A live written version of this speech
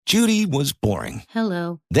Judy was boring.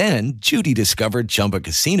 Hello. Then Judy discovered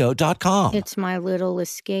ChumbaCasino.com. It's my little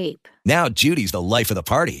escape. Now Judy's the life of the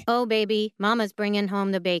party. Oh, baby, mama's bringing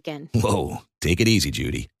home the bacon. Whoa, take it easy,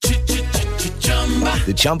 Judy.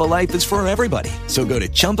 The Chumba life is for everybody. So go to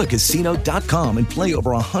ChumbaCasino.com and play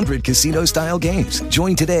over 100 casino-style games.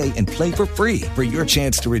 Join today and play for free for your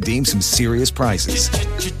chance to redeem some serious prizes.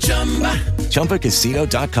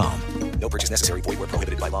 ChumbaCasino.com. No purchase necessary. Void where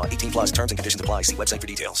prohibited by law. 18 plus terms and conditions apply. See website for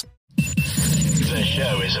details. The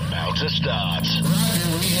show is about to start.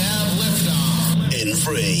 Roger, we have liftoff. In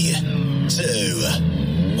 3,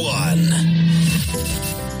 2, 1.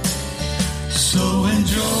 So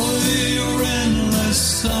enjoy your endless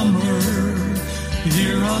summer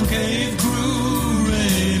here on Cave Crew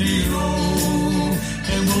Radio.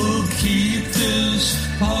 And we'll keep this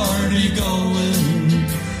party going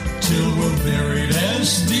till we're buried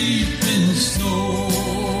as deep in snow.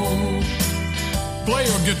 Play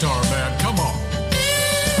your guitar, man. Come on.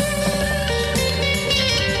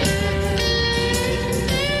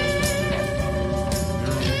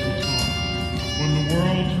 When the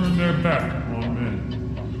world turned their back on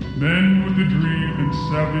men with a dream and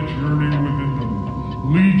savage yearning within them,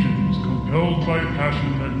 legions compelled by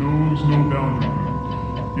passion that knows no boundary,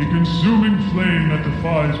 a consuming flame that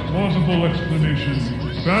defies plausible explanation,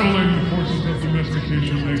 battling the forces of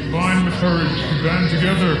domestication, they find the courage to band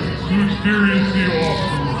together to experience the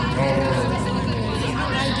awesome power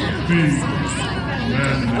of being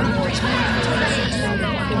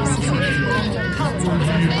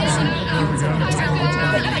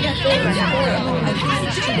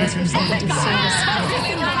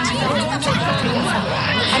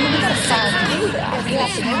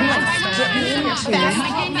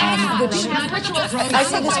I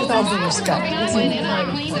say this with all due respect.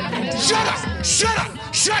 Shut up! Shut up!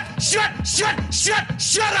 Shut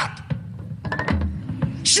up!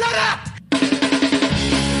 Shut up!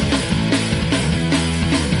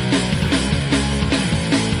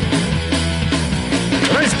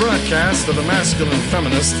 Tonight's broadcast of The Masculine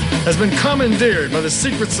Feminist has been commandeered by the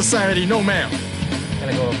secret society No Ma'am.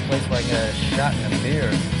 Gotta go to a place where I get a shot and a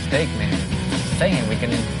beer, steak, man. Saying we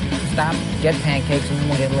can stop, get pancakes, and then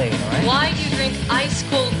we'll get laid, all right? Why do you drink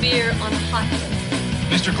ice-cold beer on a hot day?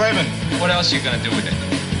 Mr. Clavin, what else are you gonna do with it?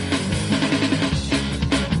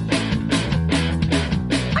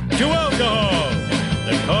 To alcohol,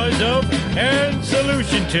 the cause of and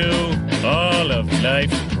solution to all of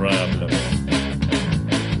life's problems.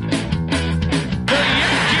 The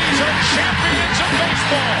Yankees are champions of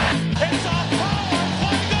baseball! It's a power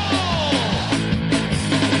play goal!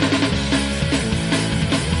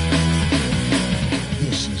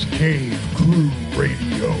 This is Cave Crew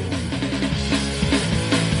Radio.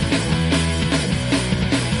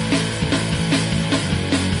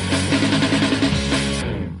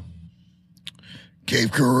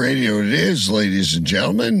 Cave Crew Radio it is, ladies and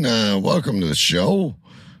gentlemen. Welcome to the show.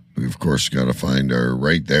 We, of course, got to find our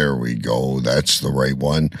right there we go. That's the right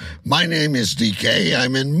one. My name is DK.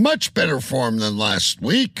 I'm in much better form than last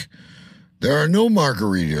week. There are no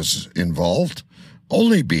margaritas involved,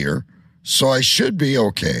 only beer, so I should be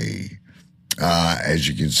okay. As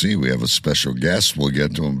you can see, we have a special guest. We'll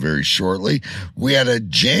get to him very shortly. We had a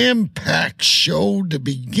jam-packed show to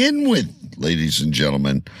begin with, ladies and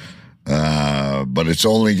gentlemen. But it's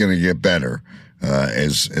only going to get better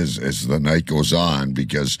as the night goes on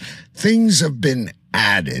because things have been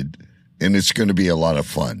added and it's going to be a lot of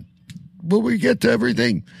fun. Will we get to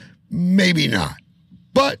everything? Maybe not,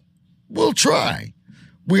 but we'll try.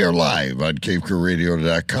 We are live on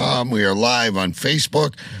CaveCrewRadio.com. We are live on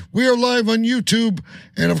Facebook. We are live on YouTube.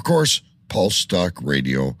 And, of course, Pulse Talk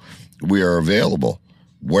Radio. We are available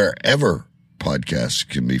wherever podcasts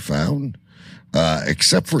can be found.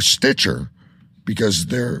 Except for Stitcher, because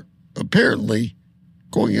they're apparently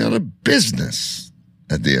going out of business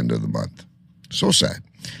at the end of the month. So sad.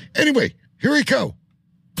 Anyway, here we go.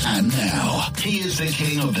 And now, he is the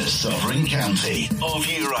king of the sovereign county of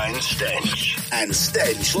Urain Stench and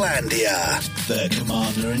Stenchlandia, the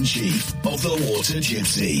commander-in-chief of the Water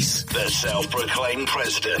Gypsies, the self-proclaimed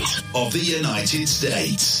president of the United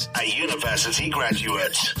States, a university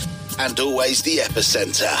graduate, and always the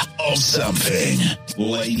epicenter of something.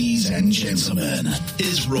 Ladies and gentlemen,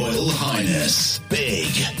 His Royal Highness, Big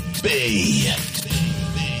B.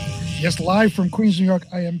 Yes, live from Queens, New York,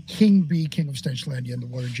 I am King B, King of Stenchlandia and the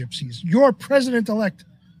Water Gypsies, your president-elect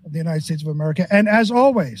of the United States of America. And as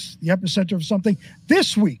always, the epicenter of something.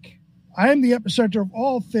 This week, I am the epicenter of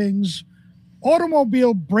all things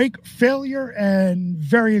automobile brake failure and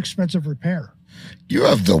very expensive repair. You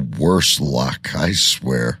have the worst luck, I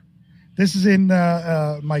swear. This is in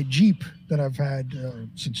my Jeep that I've had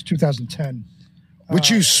since 2010. Which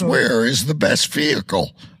you swear is the best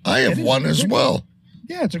vehicle. I have one as well.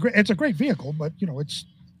 Yeah, it's a great vehicle, but it's.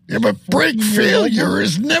 Yeah, but brake failure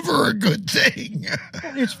is never a good thing.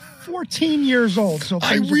 It's 14 years old. So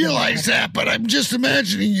I realize that, but I'm just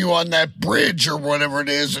imagining you on that bridge or whatever it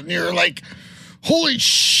is, and you're like, holy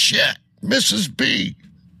shit, Mrs. B.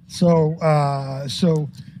 So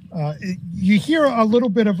you hear a little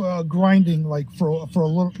bit of grinding like for a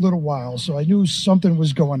little while. So I knew something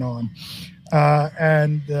was going on.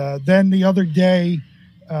 And then the other day,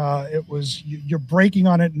 it was you're braking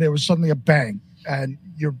on it, and there was suddenly a bang, and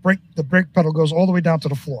the brake pedal goes all the way down to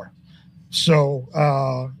the floor. So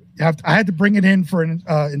I had to bring it in for an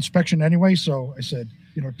inspection anyway. So I said,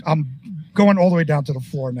 I'm going all the way down to the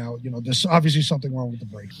floor now. There's obviously something wrong with the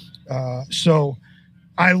brake. So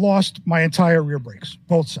I lost my entire rear brakes,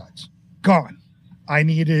 both sides, gone. I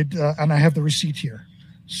needed, and I have the receipt here.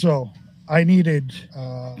 So I needed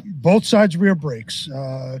both sides rear brakes,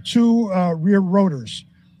 2 rear rotors,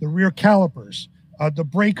 the rear calipers, the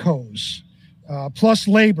brake hose, plus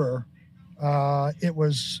labor. It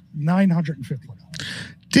was $950.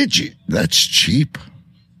 Did you? That's cheap.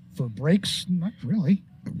 For brakes? Not really.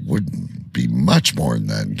 It wouldn't be much more than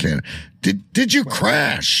that in Canada. Did you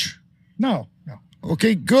crash? No.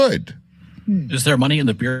 Okay, good. Is there money in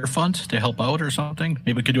the beer fund to help out or something?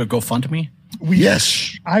 Maybe we could do a GoFundMe?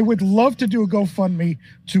 Yes. I would love to do a GoFundMe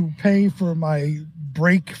to pay for my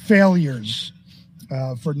brake failures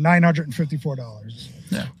for $954.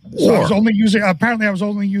 Yeah. So I was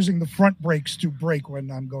only using the front brakes to brake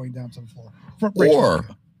when I'm going down to the floor. Or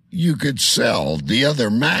you could sell the other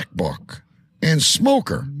MacBook and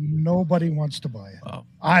smoker. Nobody wants to buy it. Oh.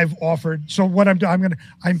 I've offered. So what I'm doing,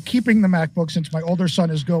 I'm keeping the MacBook since my older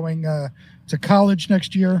son is going to college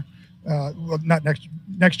next year. Well, not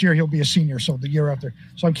next year. He'll be a senior, so the year after.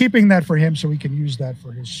 So I'm keeping that for him so he can use that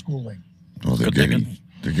for his schooling. Oh, they're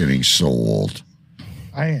getting so old.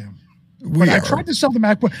 I am. I tried to sell the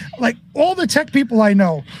MacBook. Like all the tech people I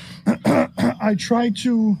know, I tried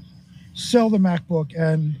to sell the MacBook,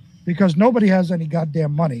 and because nobody has any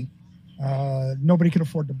goddamn money, nobody can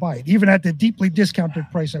afford to buy it, even at the deeply discounted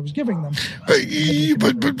price I was giving them. But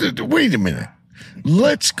wait a minute.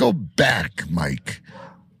 Let's go back, Mike.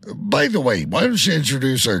 By the way, why don't you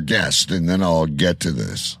introduce our guest, and then I'll get to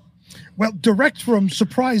this. Well, direct from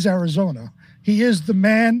Surprise, Arizona, he is the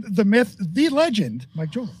man, the myth, the legend,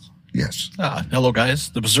 Mike Jones. Yes. Hello,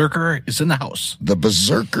 guys. The Berserker is in the house. The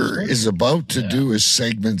Berserker is about to do his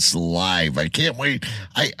segments live. I can't wait.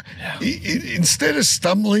 Instead of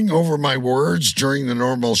stumbling over my words during the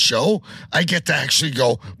normal show, I get to actually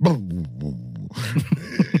go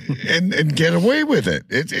and get away with it.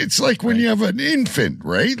 It's like when you have an infant,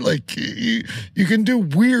 right? Like you can do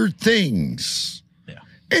weird things. Yeah.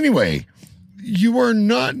 Anyway, you are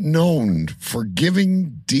not known for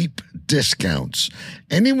giving deep discounts.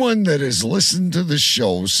 Anyone that has listened to the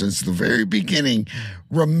show since the very beginning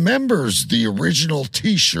remembers the original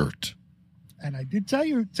T-shirt. And I did tell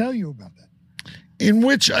you about that. In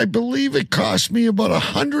which I believe it cost me about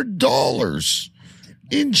 $100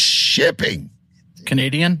 in shipping.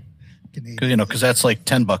 Canadian? Because that's like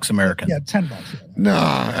 $10 American. Yeah, $10.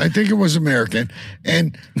 Nah, I think it was American.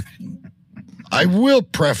 And I will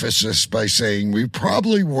preface this by saying we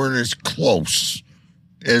probably weren't as close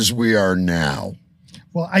as we are now.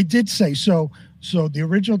 Well, I did say so. So the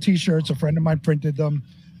original T-shirts, a friend of mine printed them,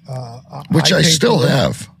 which I still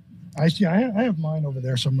have. I have mine over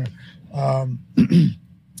there somewhere, and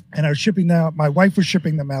I was shipping them out. My wife was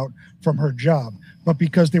shipping them out from her job, but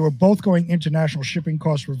because they were both going international, shipping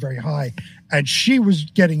costs were very high, and she was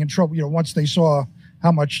getting in trouble. Once they saw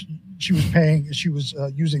how much she was paying, she was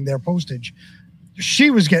using their postage.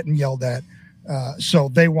 She was getting yelled at. So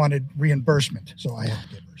they wanted reimbursement. So I had to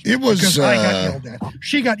get it was because I got yelled at.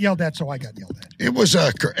 She got yelled at, so I got yelled at. It was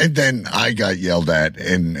and then I got yelled at,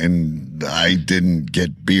 and I didn't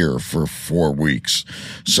get beer for 4 weeks.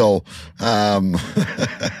 So,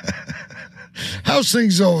 how's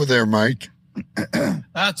things over there, Mike?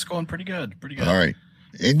 That's going pretty good. Pretty good. All right,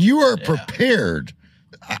 and you are prepared.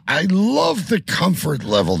 I love the comfort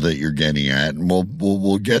level that you're getting at, and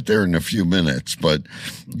we'll get there in a few minutes. But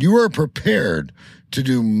you are prepared to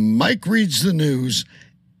do Mike Reads the News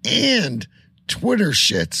and Twitter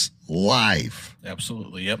shits live.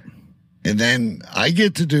 Absolutely, yep. And then I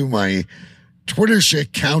get to do my Twitter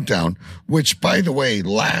shit countdown, which, by the way,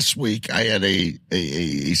 last week I had a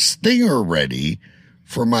stinger ready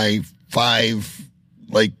for my 5,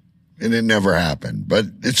 and it never happened. But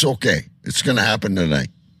it's okay. It's going to happen tonight.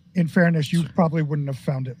 in fairness, you probably wouldn't have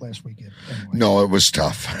found it last weekend. Anyway. No, it was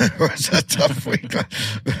tough. It was a tough week.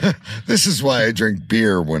 This is why I drink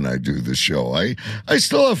beer when I do the show. I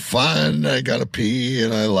still have fun. I got to pee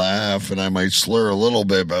and I laugh and I might slur a little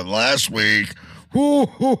bit, but last week,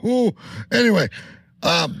 Anyway,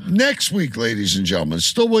 next week, ladies and gentlemen,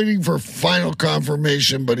 still waiting for final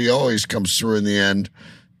confirmation, but he always comes through in the end.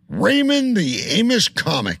 Raymond the Amish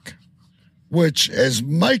comic, which, as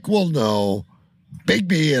Mike will know, Big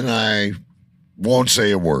B and I won't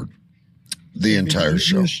say a word the entire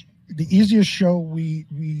show. The easiest show we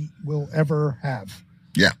will ever have.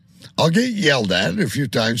 Yeah. I'll get yelled at a few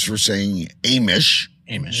times for saying Amish.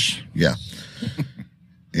 Amish. Yeah.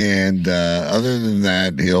 And other than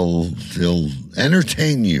that, he'll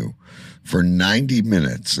entertain you for 90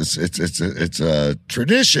 minutes. It's a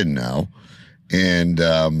tradition now, and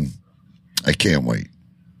I can't wait.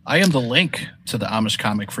 I am the link to the Amish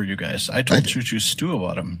comic for you guys. I told Choo Choo Stew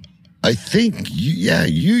about him. I think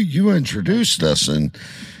you introduced us and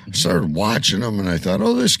started watching him, and I thought,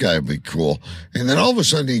 oh, this guy would be cool. And then all of a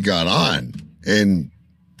sudden he got on, and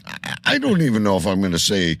I don't even know if I'm going to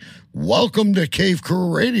say welcome to Cave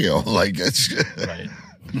Crew Radio. Like, it's right.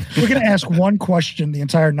 We're going to ask one question the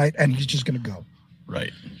entire night, and he's just going to go.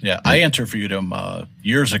 Right. Yeah. I interviewed him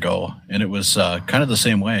years ago, and it was kind of the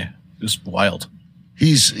same way. It was wild.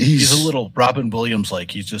 He's a little Robin Williams like.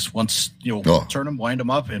 He just wants turn him, wind him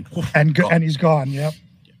up, and he's gone. Yep.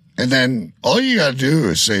 And then all you got to do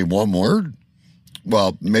is say one word.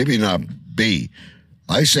 Well, maybe not B.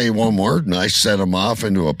 I say one word and I set him off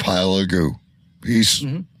into a pile of goo. He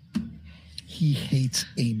hates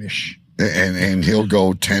Amish. And he'll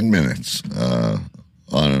go 10 minutes on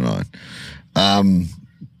and on.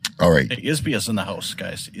 All right. Hey, Isbia's in the house,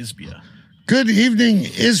 guys. Isbia. Good evening,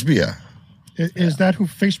 Isbia. Is that who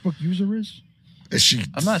Facebook user is? Is she?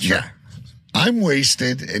 I'm not sure. Yeah. I'm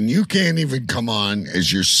wasted, and you can't even come on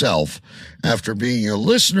as yourself after being a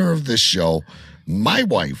listener of this show. My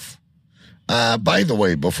wife. By the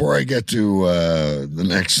way, before I get to the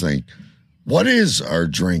next thing, what is our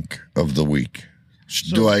drink of the week?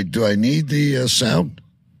 Do I need the sound?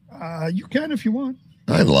 You can if you want.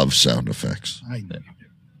 I love sound effects. I know.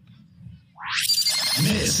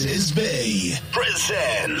 Mrs. B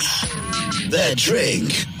presents the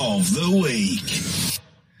drink of the week.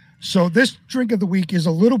 So this drink of the week is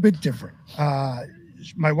a little bit different.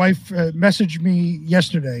 My wife messaged me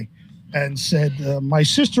yesterday and said my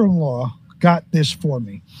sister-in-law got this for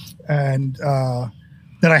me, and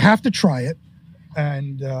that I have to try it,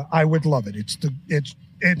 and I would love it.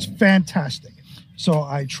 It's fantastic. So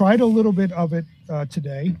I tried a little bit of it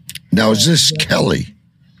today. Now, is this Kelly?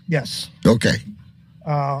 Yes. Okay.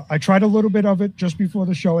 I tried a little bit of it just before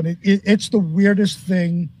the show, and it's the weirdest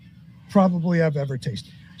thing probably I've ever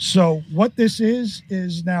tasted. So what this is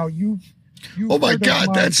now you've oh my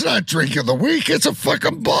God, that's not drink of the week. It's a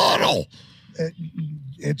fucking bottle.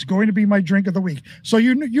 It's going to be my drink of the week. So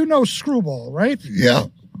you know Screwball, right? Yeah.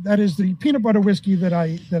 That is the peanut butter whiskey that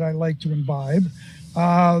I like to imbibe.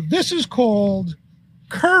 This is called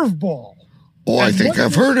Curveball. Oh, I think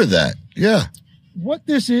I've heard of that. Yeah. What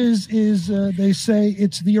this is they say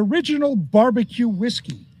it's the original barbecue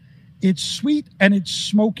whiskey. It's sweet and it's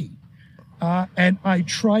smoky. And I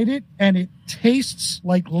tried it, and it tastes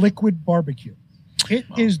like liquid barbecue. It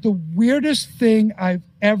is the weirdest thing I've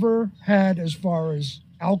ever had as far as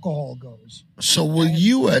alcohol goes. So will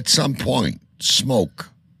you at some point smoke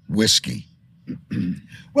whiskey?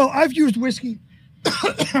 Well, I've used whiskey.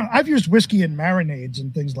 I've used whiskey in marinades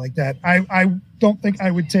and things like that. I don't think I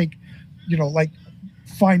would take,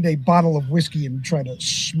 find a bottle of whiskey and try to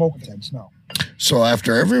smoke things. No. So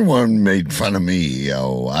after everyone made fun of me,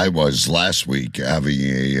 I was last week having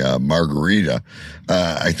a margarita.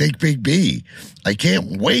 I think Big B. I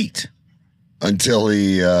can't wait until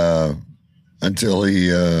he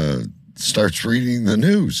starts reading the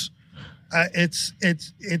news. It's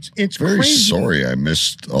very crazy. Sorry I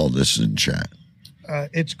missed all this in chat.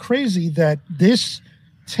 It's crazy that this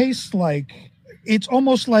tastes like it's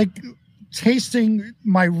almost like tasting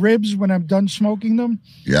my ribs when I'm done smoking them.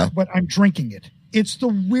 Yeah. But I'm drinking it. It's the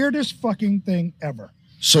weirdest fucking thing ever.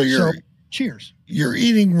 So cheers. You're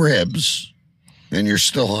eating ribs and you're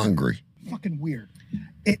still hungry. Fucking weird.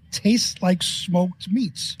 It tastes like smoked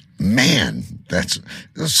meats. Man, that's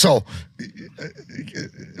so.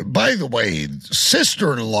 By the way,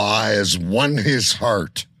 sister-in-law has won his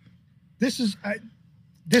heart. I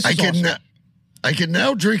can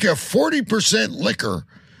now drink a 40% liquor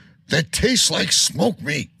that tastes like smoked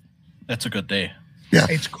meat. That's a good day. Yeah,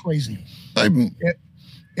 it's crazy.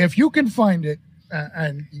 If you can find it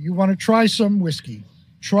and you want to try some whiskey,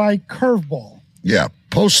 try Curveball. Yeah,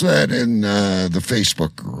 post that in the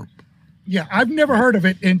Facebook group. Yeah, I've never heard of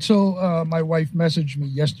it until my wife messaged me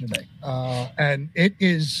yesterday. And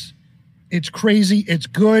it's crazy. It's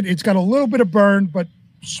good. It's got a little bit of burn, but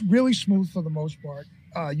it's really smooth for the most part.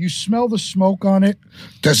 You smell the smoke on it.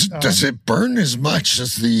 Does it burn as much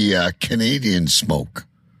as the Canadian smoke?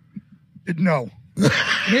 No.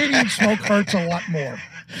 Canadian smoke hurts a lot more.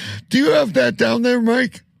 Do you have that down there,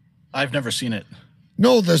 Mike? I've never seen it.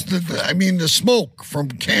 No, the smoke from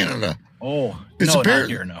Canada. Oh, it's no, not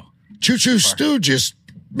here, no. Choo Choo Stu just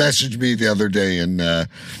messaged me the other day, and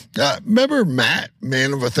remember Matt,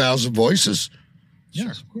 Man of 1,000 Voices?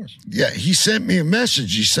 Yes, of course. Yeah, he sent me a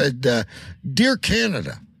message. He said, "Dear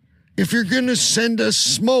Canada, if you're going to send us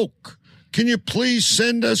smoke, can you please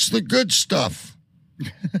send us the good stuff?"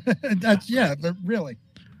 Really.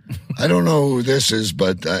 I don't know who this is,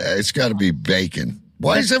 but it's got to be Bacon.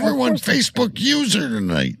 Why is everyone Facebook user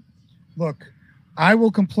tonight? Look, I will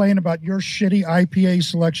complain about your shitty IPA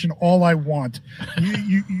selection all I want.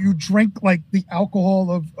 You drink like the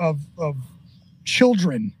alcohol of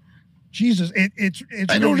children. Jesus, it's.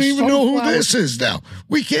 I don't even know who this is now.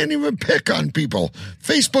 We can't even pick on people.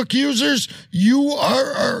 Facebook users, you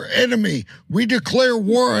are our enemy. We declare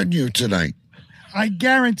war on you tonight. I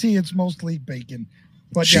guarantee it's mostly Bacon.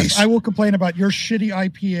 But Jeez. yes, I will complain about your shitty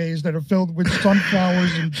IPAs that are filled with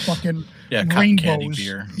sunflowers and fucking rainbows.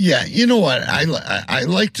 Beer. Yeah, you know what? I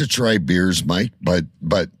like to try beers, Mike, but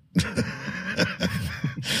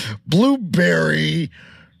blueberry,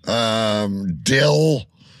 dill,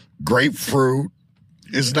 grapefruit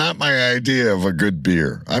is not my idea of a good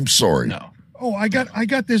beer. I'm sorry. No. Oh, I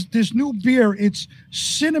got this new beer. It's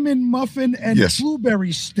cinnamon muffin and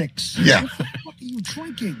blueberry sticks. Yeah. What the fuck are you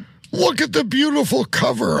drinking? Look at the beautiful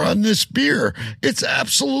cover on this beer. It's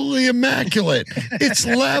absolutely immaculate. It's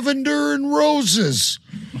lavender and roses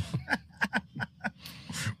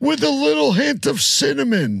with a little hint of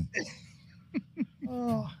cinnamon.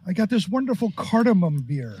 Oh, I got this wonderful cardamom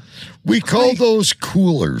beer. We call those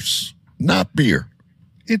coolers, not beer.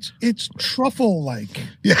 It's truffle-like.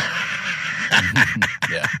 Yeah.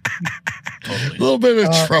 Yeah. Totally. A little bit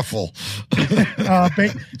of truffle.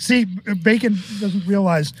 See, Bacon doesn't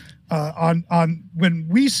realize on when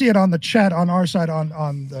we see it on the chat on our side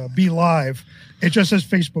on the Be Live, it just says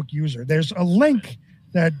Facebook user. There's a link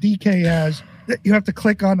that DK has that you have to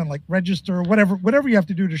click on and like register or whatever you have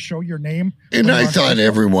to do to show your name. And I thought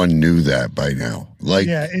everyone knew that by now. Like,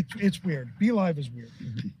 yeah, it's weird. Be Live is weird.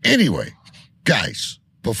 Anyway, guys,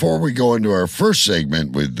 before we go into our first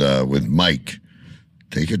segment with Mike,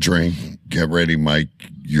 take a drink, get ready, Mike.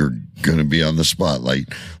 You're going to be on the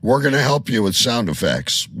spotlight. We're going to help you with sound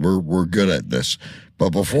effects. We're good at this.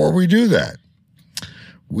 But before we do that,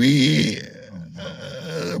 we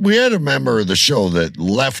had a member of the show that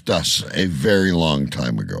left us a very long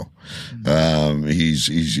time ago.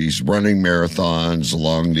 He's running marathons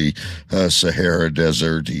along the Sahara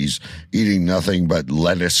Desert. He's eating nothing but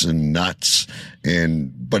lettuce and nuts,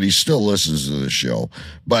 but he still listens to the show.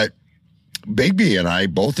 But Big B and I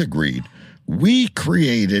both agreed we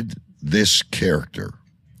created this character,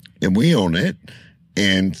 and we own it.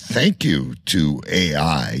 And thank you to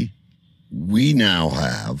AI, we now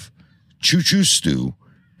have Choo Choo Stu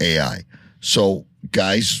AI. So,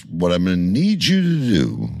 guys, what I'm going to need you to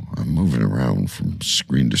do, I'm moving around from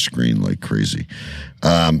screen to screen like crazy.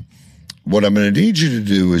 What I'm going to need you to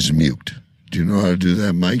do is mute. Do you know how to do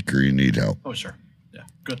that, Mike, or you need help? Oh, sure. Yeah,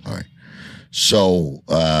 good. All right. So,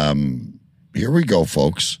 here we go,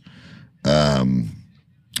 folks.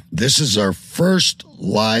 This is our first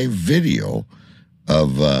live video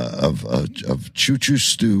of Choo Choo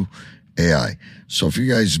Stu AI. So if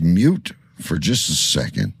you guys mute for just a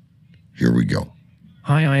second, here we go.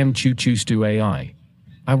 Hi, I am Choo Choo Stu AI.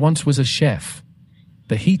 I once was a chef.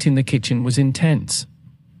 The heat in the kitchen was intense.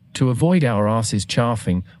 To avoid our asses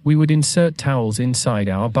chafing, we would insert towels inside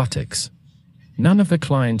our buttocks. None of the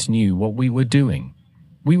clients knew what we were doing.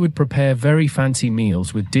 We would prepare very fancy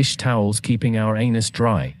meals with dish towels keeping our anus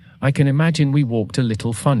dry. I can imagine we walked a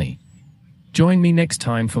little funny. Join me next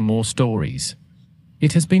time for more stories.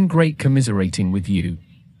 It has been great commiserating with you.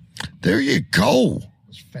 There you go.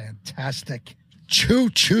 It's fantastic.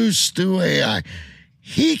 Choo Choo Stu AI.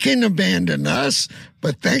 He can abandon us,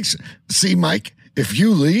 but thanks. See, Mike, if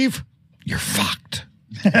you leave, you're fucked.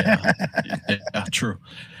 Yeah, true.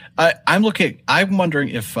 I'm wondering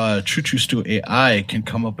if Choo Choo Stu AI can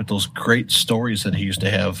come up with those great stories that he used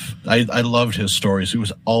to have. I loved his stories. He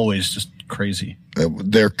was always just crazy.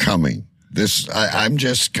 They're coming. I'm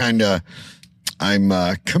just kind of, I'm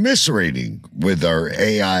commiserating with our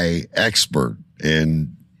AI expert,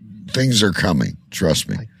 and things are coming. Trust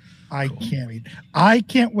me. I can't wait. I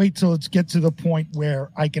can't wait till it's get to the point where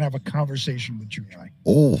I can have a conversation with you, Guy.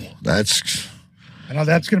 Oh, I know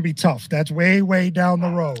that's going to be tough. That's way, way down the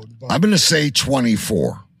road. But... I'm going to say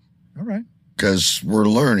 24. All right. Because we're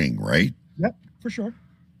learning, right? Yep, for sure.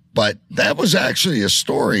 But that was actually a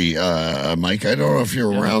story, Mike. I don't know if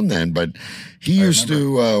you're around then, but he used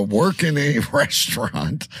to work in a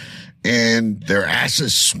restaurant and their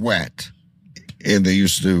asses sweat. And they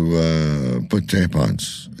used to put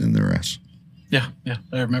tampons in their ass. Yeah,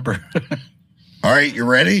 I remember. All right, you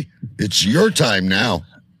ready? It's your time now.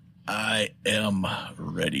 I am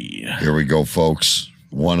ready. Here we go, folks.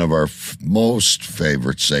 One of our most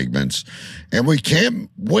favorite segments. And we can't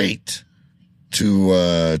wait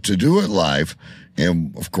to do it live.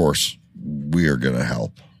 And, of course, we are going to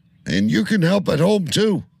help. And you can help at home,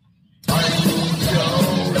 too.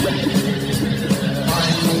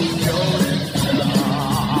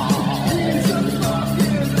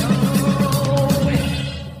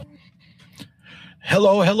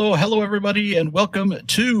 Hello, everybody, and welcome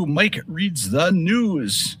to Mike Reads the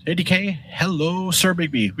News. ADK, hello, Sir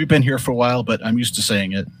Bigby. We've been here for a while, but I'm used to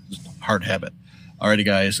saying it. It's a hard habit. Alrighty,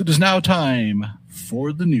 guys, it is now time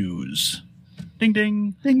for the news. Ding,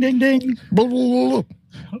 ding. Ding, ding, ding. No,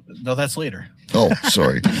 that's later. Oh,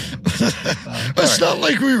 sorry. It's not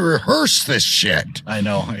like we rehearsed this shit. I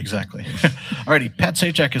know, exactly. Alrighty, Pat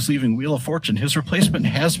Sajak is leaving Wheel of Fortune. His replacement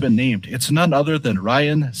has been named. It's none other than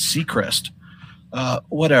Ryan Seacrest.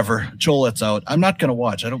 Whatever. Joel, it's out. I'm not going to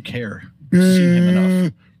watch. I don't care. I've seen him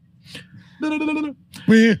enough.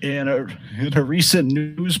 In a recent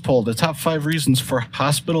news poll, the top 5 reasons for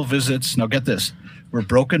hospital visits, now get this, were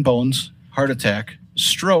broken bones, heart attack,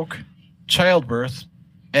 stroke, childbirth,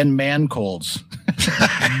 and man colds.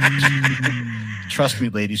 Trust me,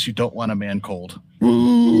 ladies, you don't want a man cold.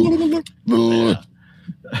 Yeah.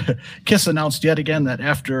 Kiss announced yet again that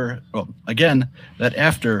after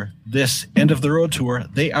this end of the road tour,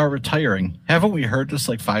 they are retiring. Haven't we heard this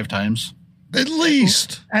like 5 times? At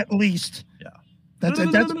least. Yeah. That's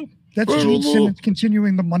Gene Simmons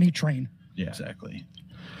continuing the money train. Yeah, exactly.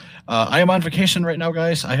 I am on vacation right now,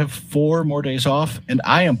 guys. I have 4 more days off, and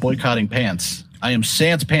I am boycotting pants. I am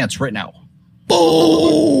sans pants right now.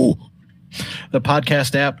 Oh! The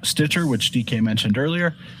podcast app Stitcher, which DK mentioned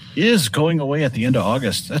earlier, is going away at the end of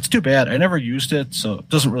August. That's too bad. I never used it, so it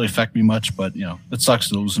doesn't really affect me much, but, it sucks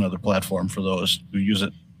to lose another platform for those who use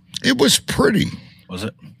it. It was pretty. Was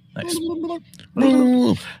it? Nice.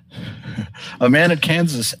 A man in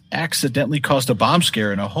Kansas accidentally caused a bomb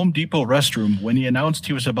scare in a Home Depot restroom when he announced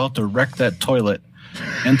he was about to wreck that toilet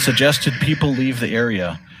and suggested people leave the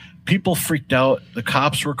area. People freaked out. The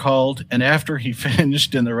cops were called, and after he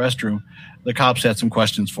finished in the restroom, the cops had some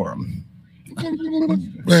questions for him.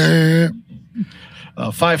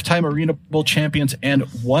 5-time Arena Bowl champions and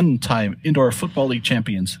 1-time Indoor Football League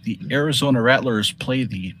champions, the Arizona Rattlers play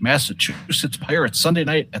the Massachusetts Pirates Sunday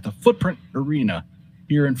night at the Footprint Arena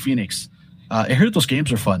here in Phoenix. I heard those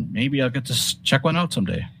games are fun. Maybe I'll get to check one out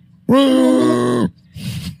someday. The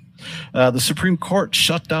Supreme Court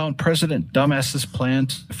shut down President Dumbass's plan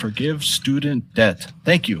to forgive student debt.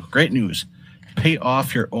 Thank you. Great news. Pay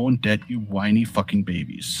off your own debt, you whiny fucking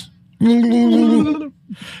babies. And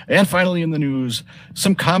finally in the news,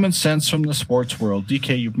 some common sense from the sports world.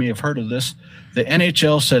 DK, you may have heard of this. The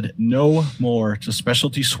NHL said no more to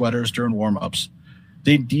specialty sweaters during warm-ups.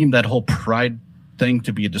 They deemed that whole pride thing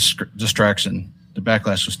to be a distraction. The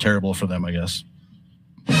backlash was terrible for them, I guess.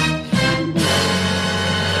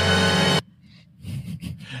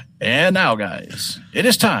 And now, guys, it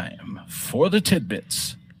is time for the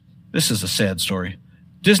tidbits. This is a sad story.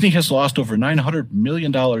 Disney has lost over $900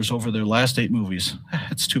 million over their last 8 movies.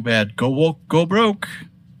 It's too bad. Go woke, go broke.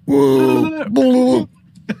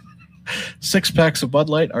 6 packs of Bud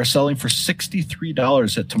Light are selling for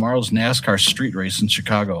 $63 at tomorrow's NASCAR street race in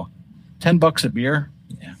Chicago. $10 a beer?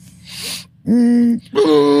 Yeah.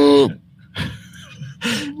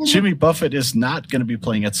 Jimmy Buffett is not going to be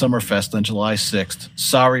playing at Summerfest on July 6th.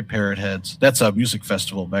 Sorry, Parrot Heads. That's a music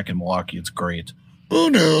festival back in Milwaukee. It's great. Oh,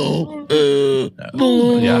 no.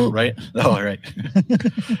 Yeah, right? Oh, right.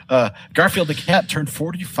 Garfield the cat turned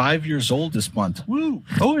 45 years old this month. Woo.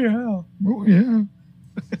 Oh, yeah. Oh, yeah.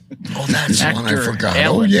 Oh, that's one I forgot.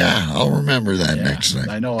 Alan. Oh, yeah. I'll remember that next night.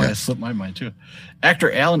 I know. Yeah. I slipped my mind, too.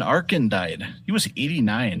 Actor Alan Arkin died. He was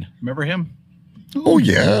 89. Remember him? Oh,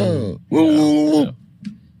 yeah.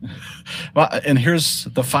 Well, and here's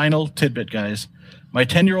the final tidbit, guys. My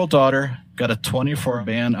 10-year-old daughter got a 24-hour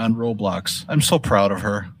ban on Roblox. I'm so proud of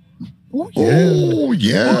her. Oh,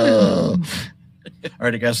 yeah. All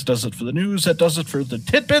right, guys, that does it for the news. That does it for the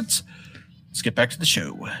tidbits. Let's get back to the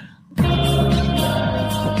show.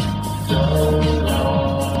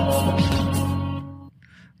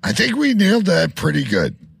 I think we nailed that pretty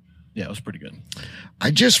good. Yeah, it was pretty good.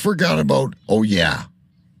 I just forgot about, Oh, yeah,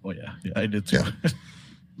 I did too.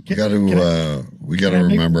 Yeah. We got to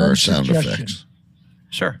remember our sound effects.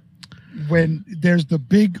 Sure. When there's the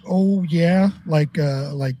big oh yeah, like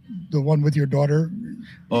the one with your daughter,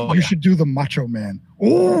 you should do the Macho Man.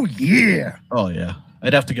 Oh yeah. Oh yeah.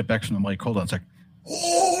 I'd have to get back from the mic. Hold on a sec.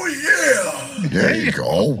 Oh yeah. There you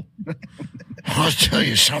go. I'll tell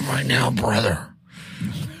you something right now, brother.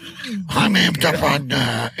 I'm amped up on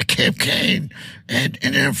cocaine and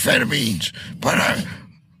amphetamines, but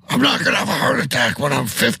I'm not going to have a heart attack when I'm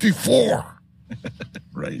 54.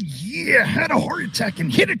 Right. Yeah, had a heart attack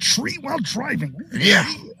and hit a tree while driving. Yeah.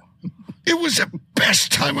 It was the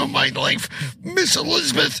best time of my life. Miss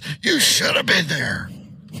Elizabeth, you should have been there.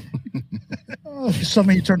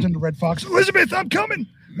 Suddenly he turns into Red Fox. Elizabeth, I'm coming.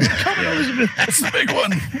 Elizabeth. That's the big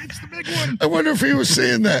one. It's the big one. I wonder if he was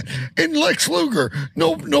saying that. And Lex Luger,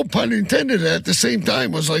 no pun intended, at the same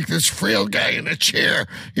time was like this frail guy in a chair.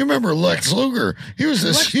 You remember Lex Luger? He was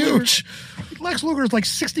this huge. Lex Luger is like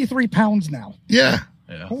 63 pounds now. Yeah.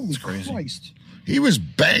 Holy Christ. He was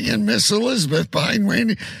banging Miss Elizabeth behind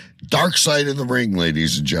Randy. Dark Side of the Ring,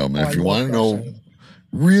 ladies and gentlemen. If you want to know,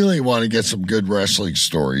 really want to get some good wrestling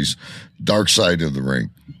stories, Dark Side of the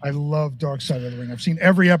Ring. I love Dark Side of the Ring. I've seen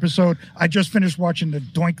every episode. I just finished watching the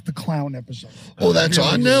Doink the Clown episode. Oh, that's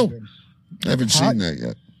on now? I haven't seen that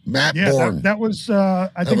yet. Matt Bourne. That was, I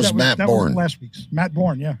think that was last week's. Matt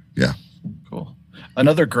Bourne, yeah. Yeah. Cool.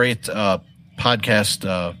 Another great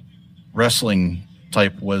podcast wrestling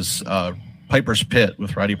type was Piper's Pit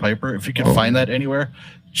with Roddy Piper. If you can find that anywhere,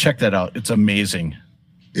 check that out. It's amazing.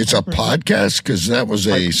 It's a podcast because that was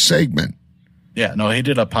a segment. Yeah, no, he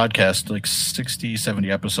did a podcast, like 60, 70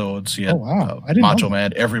 episodes. He had Macho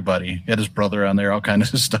Man, everybody. He had his brother on there, all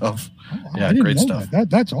kinds of stuff. Yeah, great stuff.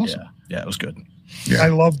 That's awesome. Yeah, it was good. Yeah. I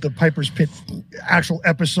loved the Piper's Pit actual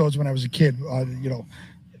episodes when I was a kid.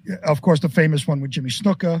 Of course, the famous one with Jimmy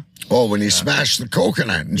Snuka. Oh, when he smashed the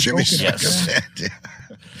coconut and Jimmy Snuka said.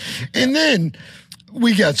 And then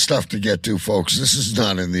we got stuff to get to, folks. This is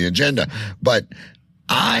not in the agenda. But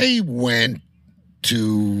I went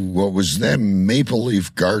to what was then Maple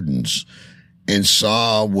Leaf Gardens and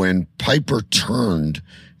saw when Piper turned,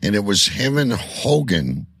 and it was him and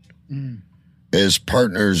Hogan as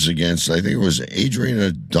partners against, I think it was Adrian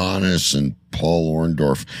Adonis and Paul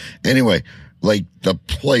Orndorff. Anyway, like the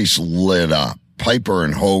place lit up. Piper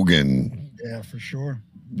and Hogan. Yeah, for sure.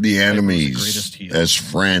 The enemies as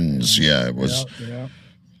friends. Yeah, it was.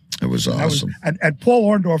 It was awesome. And Paul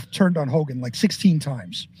Orndorff turned on Hogan like 16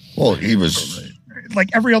 times. Well, he was like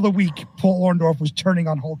every other week. Paul Orndorff was turning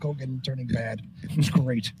on Hulk Hogan and turning bad. It was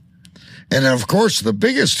great. And of course, the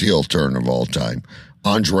biggest heel turn of all time,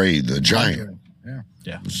 Andre the Giant.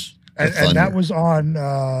 Yeah. And that was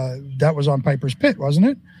on Piper's Pit, wasn't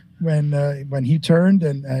it? When he turned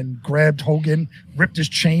and grabbed Hogan, ripped his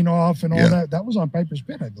chain off and all that. That was on Piper's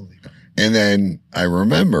Pit, I believe. And then I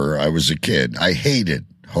remember I was a kid. I hated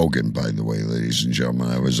Hogan, by the way, ladies and gentlemen.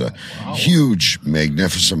 I was a huge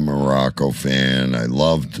Magnificent Morocco fan. I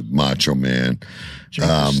loved Macho Man.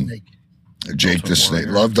 Jake the Snake.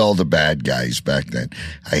 Loved all the bad guys back then.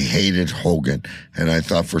 I hated Hogan. And I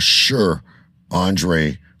thought for sure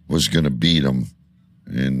Andre was going to beat him.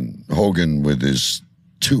 And Hogan with his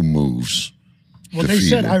 2 moves. Well, they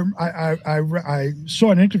said I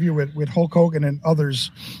saw an interview with Hulk Hogan and others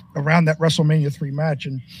around that WrestleMania 3 match,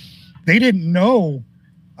 and they didn't know.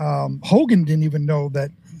 Hogan didn't even know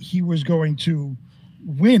that he was going to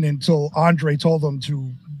win until Andre told him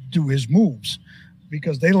to do his moves,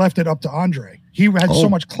 because they left it up to Andre. He had so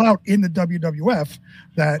much clout in the WWF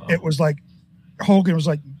that it was like Hogan was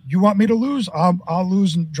like, "You want me to lose? I'll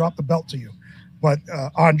lose and drop the belt to you." But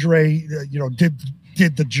Andre,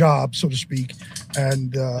 did the job, so to speak.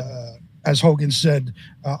 And as Hogan said,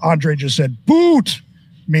 Andre just said, "Boot,"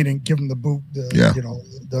 meaning give him the boot,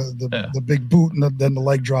 the big boot, and then the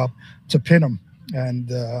leg drop to pin him. And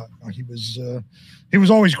he was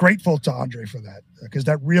always grateful to Andre for that, because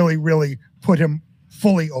that really, really put him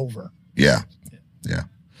fully over. Yeah.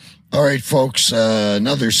 All right, folks.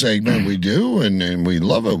 Another segment we do, and we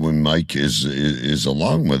love it when Mike is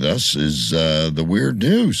along with us, is the weird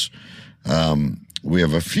news. We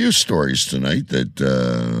have a few stories tonight that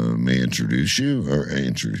may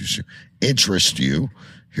interest you.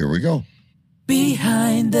 Here we go.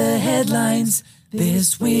 Behind the headlines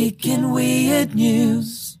this week in Weird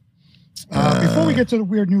News. Before we get to the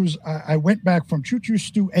weird news, I went back from Choo Choo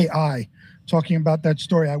Stew AI talking about that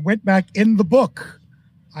story. I went back in the book.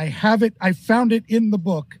 I have it. I found it in the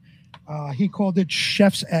book. He called it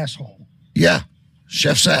Chef's Asshole. Yeah,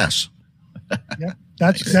 Chef's Ass. Yeah.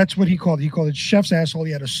 That's what he called it. He called it chef's asshole.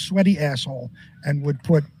 He had a sweaty asshole and would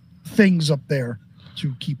put things up there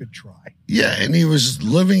to keep it dry. Yeah, and he was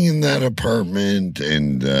living in that apartment,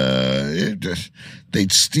 and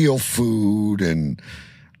they'd steal food, and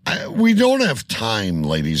we don't have time,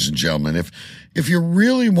 ladies and gentlemen. If you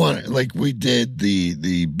really want, like we did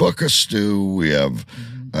the Book of Stew, we have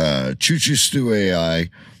Choo Choo Stew AI.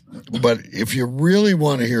 But if you really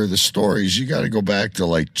want to hear the stories, you got to go back to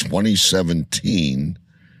like 2017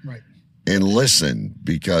 and listen,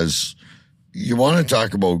 because you want to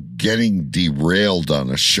talk about getting derailed on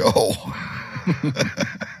a show.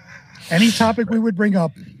 Any topic we would bring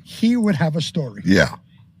up, he would have a story. Yeah.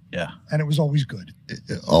 Yeah. And it was always good.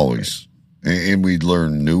 Always. And we'd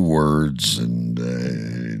learn new words, and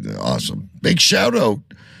awesome. Big shout out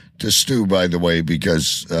to Stu, by the way,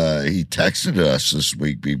 because he texted us this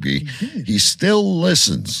week, BB. He still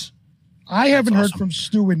listens. I haven't heard from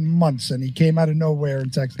Stu in months, and he came out of nowhere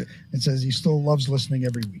and texted and says he still loves listening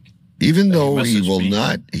every week. Even though he will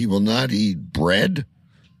not eat bread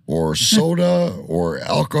or soda or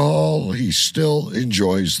alcohol, he still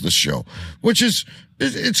enjoys the show, which is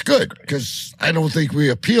it's good, because I don't think we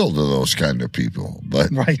appeal to those kind of people.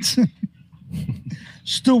 But right,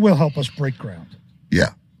 Stu will help us break ground.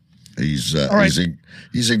 Yeah. He's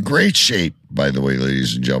in great shape, by the way,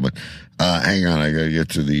 ladies and gentlemen. Hang on, I got to get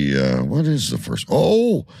to the what is the first?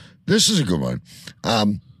 Oh, this is a good one.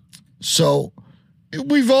 So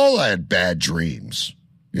we've all had bad dreams.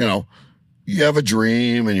 You know, you have a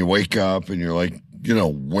dream and you wake up and you're like,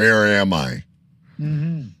 where am I?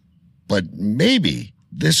 Mm-hmm. But maybe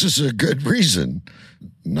this is a good reason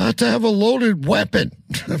not to have a loaded weapon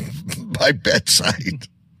by bedside.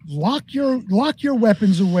 Lock your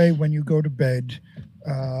weapons away when you go to bed.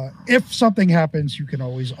 If something happens, you can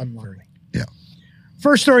always unload it. Yeah.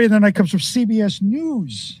 First story of the night comes from CBS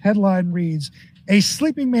News. Headline reads, "A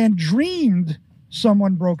sleeping man dreamed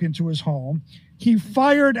someone broke into his home. He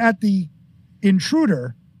fired at the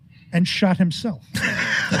intruder and shot himself."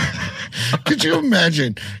 Could you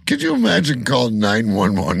imagine calling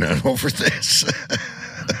 911 over this?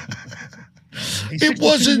 It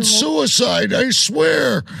wasn't suicide, I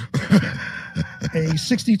swear. A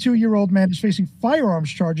 62-year-old man is facing firearms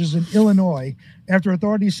charges in Illinois after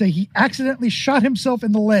authorities say he accidentally shot himself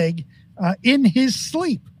in the leg in his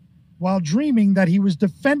sleep while dreaming that he was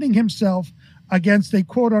defending himself against a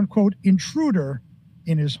quote-unquote intruder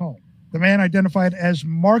in his home. The man, identified as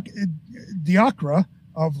Mark Diacra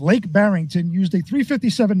of Lake Barrington, used a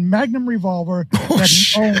 .357 Magnum revolver that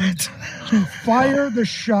he owned to fire the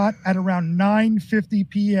shot at around 9:50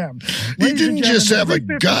 p.m. He didn't just have a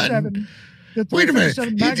gun. The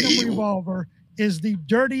 .357 Magnum revolver is the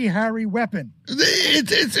Dirty Harry weapon.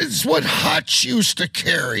 It's what Hutch used to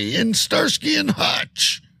carry in Starsky and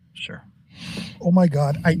Hutch. Sure. Oh, my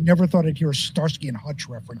God. I never thought I'd hear a Starsky and Hutch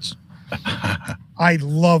reference. I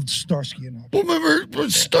loved Starsky and Hutch. Well, remember,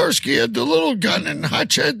 Starsky had the little gun and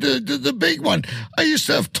Hutch had the big one. I used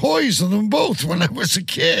to have toys of them both when I was a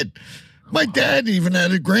kid. My dad even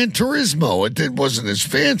had a Gran Turismo. It wasn't as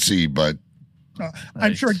fancy, but...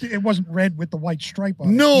 I'm sure it wasn't red with the white stripe on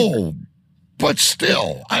it. No, but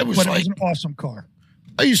still, But it was an awesome car.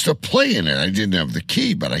 I used to play in it. I didn't have the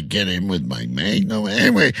key, but I get in with my Magnum.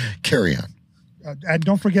 Anyway, carry on. And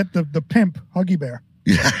don't forget the pimp, Huggy Bear.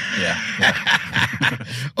 Yeah. Yeah.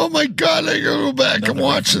 Oh, my God. I got to go back and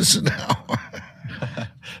watch this now.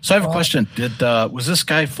 So I have a question. Was this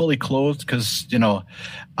guy fully clothed? Because,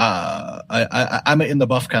 I'm an in the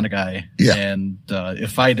buff kind of guy. Yeah. And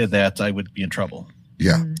if I did that, I would be in trouble.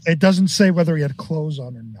 Yeah. It doesn't say whether he had clothes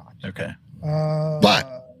on or not. Okay. But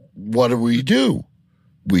what do?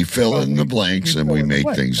 We fill in the blanks and we make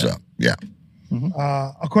things up. Yeah. Mm-hmm.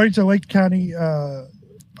 According to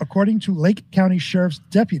Lake County Sheriff's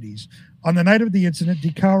deputies, on the night of the incident,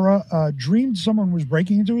 DiCara dreamed someone was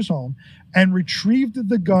breaking into his home and retrieved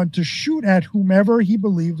the gun to shoot at whomever he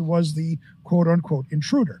believed was the quote-unquote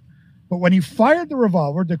intruder. But when he fired the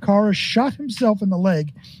revolver, DiCara shot himself in the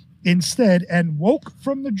leg instead and woke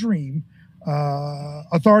from the dream.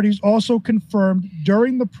 Authorities also confirmed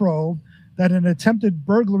during the probe that an attempted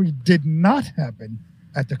burglary did not happen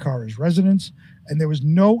at DiCara's residence, and there was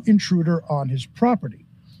no intruder on his property.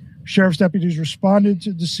 Sheriff's deputies responded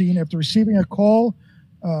to the scene after receiving a call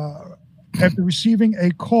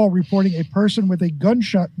reporting a person with a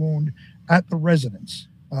gunshot wound at the residence.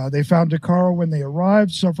 They found DiCara when they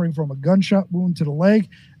arrived, suffering from a gunshot wound to the leg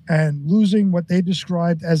and losing what they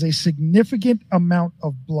described as a significant amount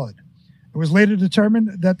of blood. It was later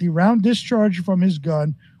determined that the round discharge from his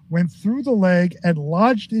gun went through the leg and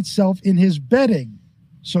lodged itself in his bedding,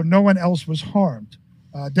 so no one else was harmed.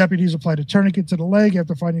 Deputies applied a tourniquet to the leg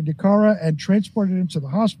after finding Dakara and transported him to the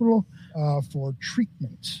hospital for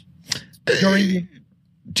treatment. Do you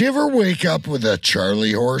ever wake up with a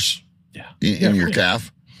Charlie horse? In your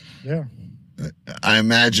calf? Yeah. I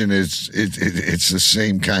imagine it's the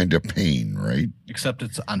same kind of pain, right? Except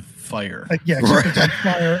it's on fire. Except it's on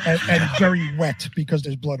fire and very wet because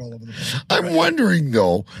there's blood all over the place. I'm wondering,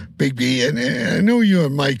 though, Big B, and I know you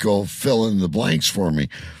and Mike will fill in the blanks for me.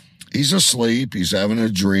 He's asleep. He's having a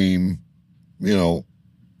dream.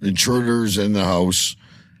 Intruders in the house.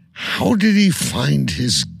 How did he find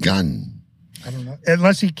his gun? I don't know.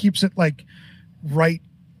 Unless he keeps it right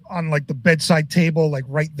on the bedside table,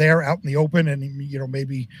 right there out in the open, and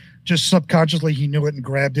maybe just subconsciously he knew it and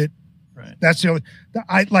grabbed it. Right. That's the only.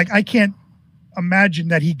 I can't imagine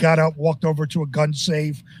that he got up, walked over to a gun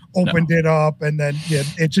safe, opened it up, and then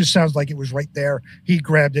it just sounds like it was right there. He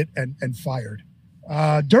grabbed it and fired.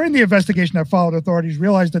 During the investigation that followed, authorities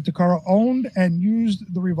realized that Dakara owned and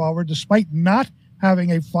used the revolver despite not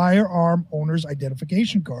having a firearm owner's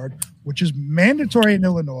identification card, which is mandatory in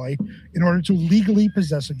Illinois in order to legally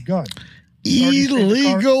possess a gun.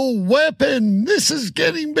 Illegal weapon. This is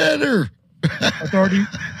getting better. Authorities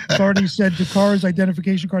said Dakara's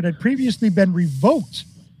identification card had previously been revoked,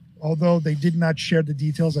 although they did not share the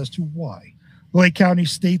details as to why. Lake County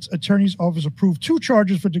State's Attorney's Office approved 2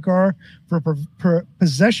 charges for Dakara for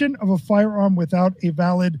possession of a firearm without a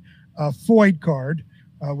valid FOID card,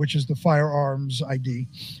 which is the firearms ID,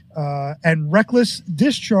 and reckless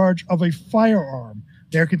discharge of a firearm.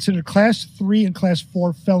 They're considered Class 3 and Class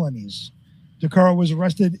 4 felonies. Dakara was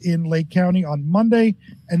arrested in Lake County on Monday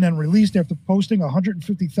and then released after posting a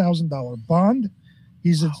 $150,000 bond.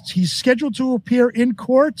 He's scheduled to appear in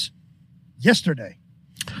court yesterday.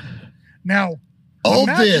 Now, all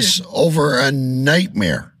this over a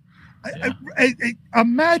nightmare.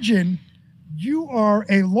 Imagine you are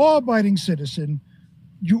a law-abiding citizen.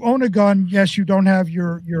 You own a gun. Yes, you don't have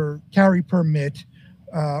your carry permit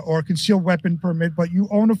or concealed weapon permit, but you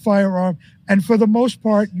own a firearm. And for the most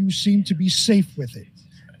part, you seem to be safe with it.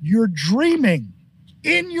 You're dreaming.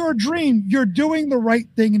 In your dream, you're doing the right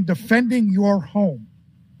thing and defending your home.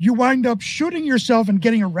 You wind up shooting yourself and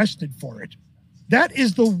getting arrested for it. That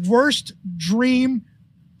is the worst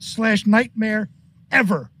dream/nightmare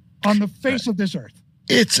ever on the face of this earth.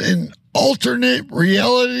 It's an alternate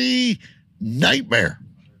reality nightmare.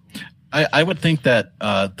 I would think that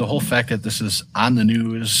the whole fact that this is on the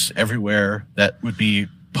news everywhere, that would be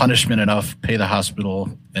punishment enough. Pay the hospital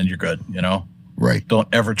and you're good, Right. Don't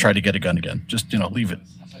ever try to get a gun again. Just, leave it.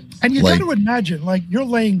 And you got to imagine, you're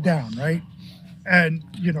laying down, right? And,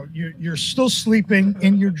 you're still sleeping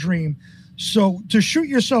in your dream. So to shoot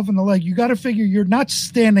yourself in the leg, you got to figure you're not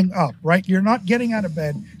standing up, right? You're not getting out of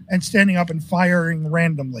bed and standing up and firing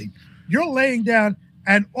randomly. You're laying down,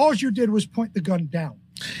 and all you did was point the gun down.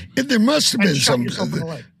 And there must have been some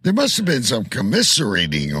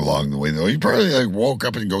commiserating along the way, though. You probably woke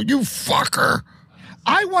up and go, "You fucker."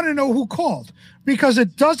 I want to know who called, because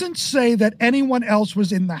it doesn't say that anyone else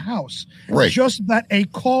was in the house. Right. Just that a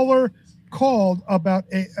caller called about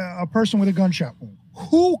a person with a gunshot wound.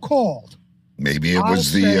 Who called? Maybe it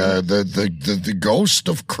was the ghost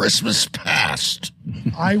of Christmas past.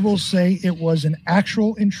 I will say it was an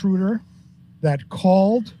actual intruder that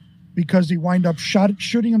called because he wound up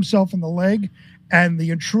shooting himself in the leg, and the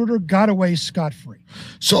intruder got away scot-free.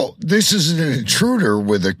 So this is an intruder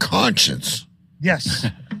with a conscience. Yes.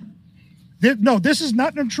 No, this is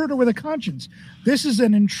not an intruder with a conscience. This is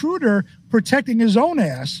an intruder protecting his own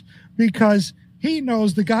ass because he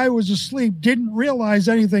knows the guy was asleep, didn't realize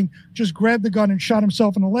anything, just grabbed the gun and shot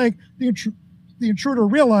himself in the leg. The intruder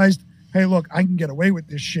realized, hey, look, I can get away with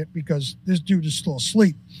this shit because this dude is still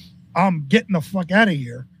asleep. I'm getting the fuck out of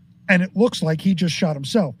here. And it looks like he just shot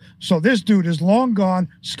himself. So this dude is long gone,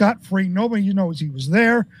 scot-free. Nobody knows he was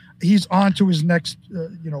there. He's on to his next,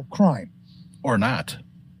 crime. Or not.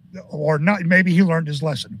 Or not. Maybe he learned his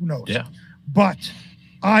lesson. Who knows? Yeah. But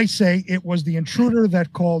I say it was the intruder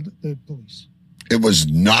that called the police. It was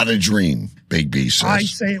not a dream, Big B says. I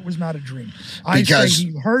say it was not a dream. I say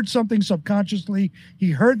he heard something subconsciously.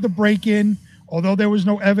 He heard the break-in. Although there was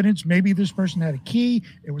no evidence, maybe this person had a key.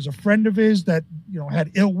 It was a friend of his that,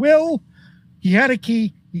 had ill will. He had a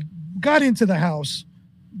key. He got into the house.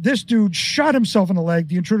 This dude shot himself in the leg.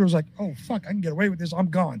 The intruder was like, oh, fuck, I can get away with this. I'm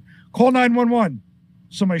gone. Call 911.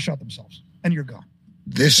 Somebody shot themselves, and you're gone.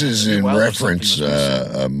 This is in reference,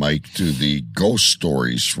 Mike, to the ghost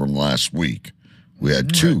stories from last week. We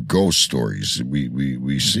had 2 ghost stories.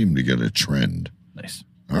 We seem to get a trend. Nice.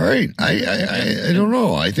 All right. I don't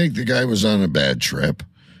know. I think the guy was on a bad trip.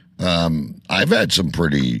 I've had some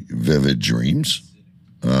pretty vivid dreams.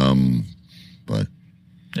 But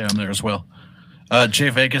yeah, I'm there as well. Jay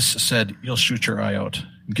Vegas said, "You'll shoot your eye out."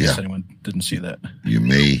 In case anyone didn't see that, you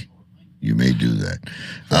may do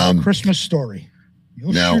that. Christmas Story.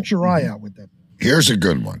 You'll shoot your eye out with that. Here's a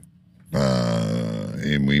good one,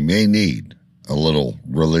 and we may need a little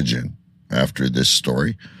religion after this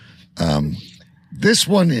story. This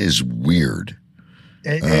one is weird.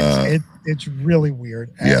 It's really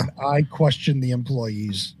weird, and I question the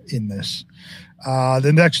employees in this.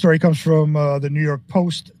 The next story comes from the New York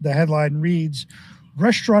Post. The headline reads,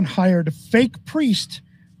 "Restaurant hired fake priest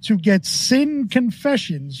to get sin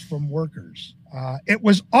confessions from workers." It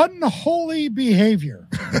was unholy behavior.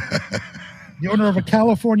 The owner of a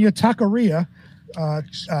California taqueria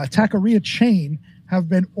chain have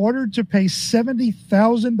been ordered to pay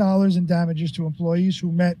 $70,000 in damages to employees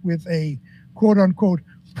who met with a quote-unquote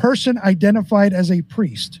person identified as a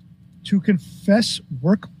priest to confess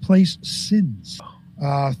workplace sins.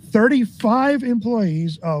 35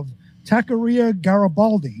 employees of Taqueria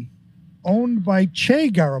Garibaldi, owned by Che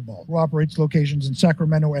Garibaldi, who operates locations in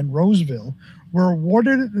Sacramento and Roseville, were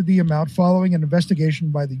awarded the amount following an investigation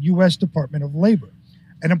by the U.S. Department of Labor.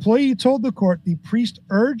 An employee told the court the priest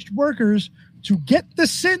urged workers to get the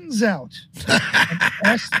sins out and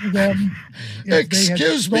asked them if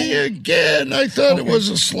Excuse me again. I thought it was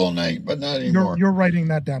a slow night, but not anymore. You're writing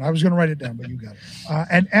that down. I was going to write it down, but you got it.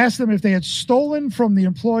 And asked them if they had stolen from the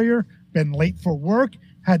employer, been late for work,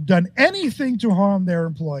 had done anything to harm their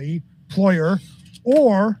employer,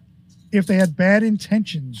 or if they had bad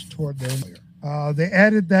intentions toward their employer. They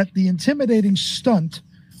added that the intimidating stunt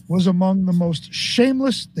was among the most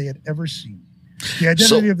shameless they had ever seen. The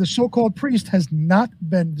identity of the so-called priest has not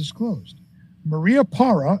been disclosed. Maria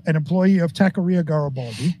Parra, an employee of Taqueria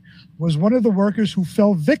Garibaldi, was one of the workers who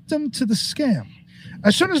fell victim to the scam.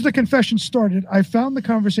 As soon as the confession started, I found the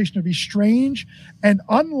conversation to be strange and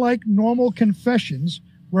unlike normal confessions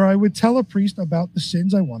where I would tell a priest about the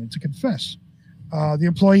sins I wanted to confess. The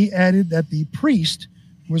employee added that the priest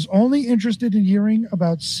was only interested in hearing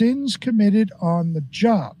about sins committed on the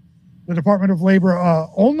job. The Department of Labor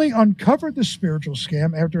only uncovered the spiritual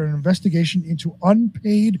scam after an investigation into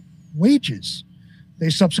unpaid wages. They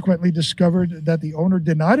subsequently discovered that the owner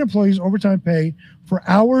denied employees overtime pay for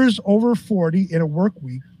hours over 40 in a work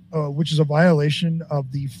week, which is a violation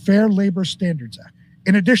of the Fair Labor Standards Act.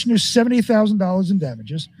 In addition to $70,000 in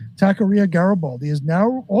damages, Taqueria Garibaldi is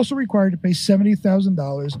now also required to pay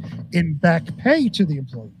 $70,000 in back pay to the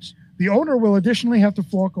employees. The owner will additionally have to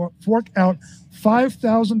fork out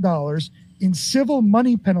 $5,000 in civil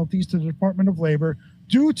money penalties to the Department of Labor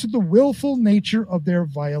due to the willful nature of their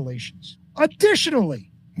violations. Additionally,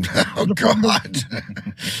 God.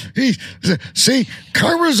 See,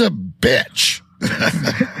 karma's a bitch.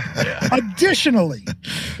 Additionally,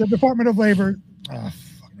 the Department of Labor...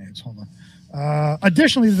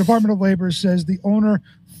 additionally, the Department of Labor says the owner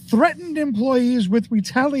threatened employees with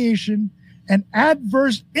retaliation and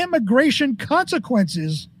adverse immigration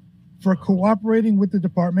consequences for cooperating with the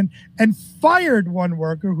department and fired one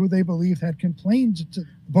worker who they believed had complained to.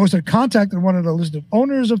 The Post had contacted one of the listed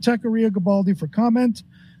owners of Taqueria Garibaldi for comment.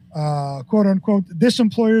 Quote unquote, this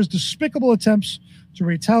employer's despicable attempts to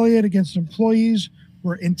retaliate against employees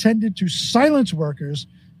were intended to silence workers,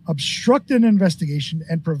 obstruct an investigation,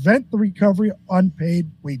 and prevent the recovery of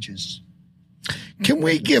unpaid wages. Can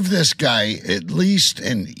we give this guy at least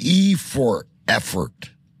an E for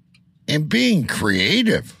effort and being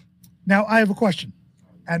creative? Now, I have a question,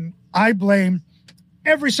 and I blame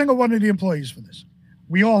every single one of the employees for this.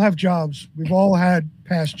 We all have jobs. We've all had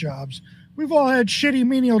past jobs. We've all had shitty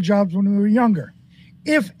menial jobs when we were younger.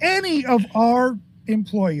 If any of our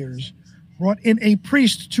employers brought in a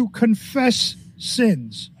priest to confess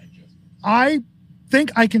sins, I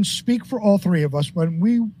think I can speak for all three of us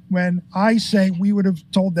when I say we would have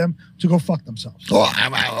told them to go fuck themselves.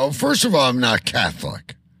 Well, first of all, I'm not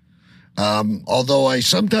Catholic. Although I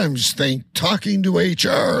sometimes think talking to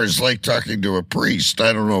HR is like talking to a priest.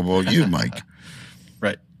 I don't know about you, Mike.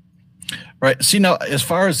 Right. See, now, as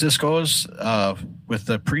far as this goes, with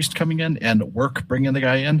the priest coming in and work bringing the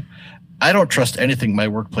guy in, I don't trust anything my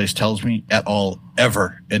workplace tells me at all,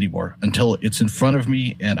 ever anymore, until it's in front of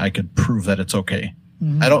me and I could prove that it's okay.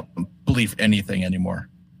 Mm-hmm. I don't believe anything anymore.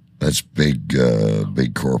 That's big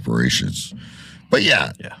corporations. But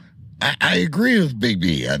yeah. I agree with Big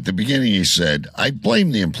B. At the beginning, he said, I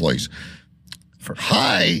blame the employees.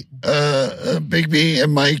 Hi, Big B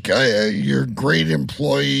and Mike. You're great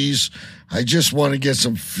employees. I just want to get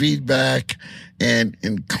some feedback and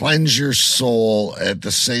cleanse your soul at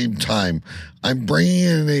the same time. I'm bringing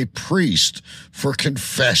in a priest for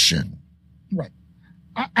confession. Right.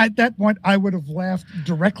 At that point, I would have laughed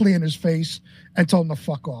directly in his face and told him to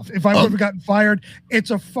fuck off. If I would have gotten fired,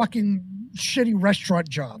 it's a fucking shitty restaurant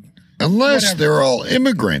job. Unless they're all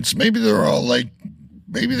immigrants. Maybe they're all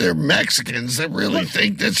maybe they're Mexicans that really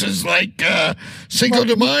think this is like Cinco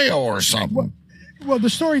de Mayo or something. Well, the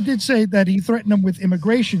story did say that he threatened them with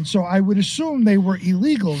immigration, so I would assume they were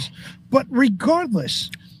illegals. But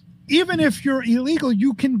regardless, even if you're illegal,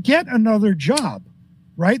 you can get another job.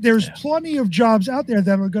 Right? There's plenty of jobs out there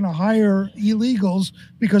that are going to hire illegals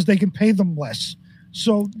because they can pay them less.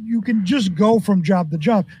 So you can just go from job to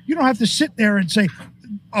job. You don't have to sit there and say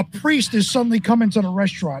a priest is suddenly coming to the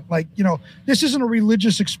restaurant. Like, this isn't a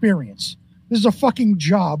religious experience. This is a fucking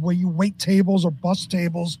job where you wait tables or bus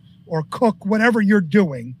tables or cook, whatever you're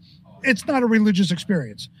doing. It's not a religious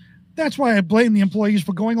experience. That's why I blame the employees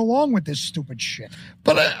for going along with this stupid shit.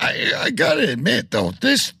 But I gotta admit, though,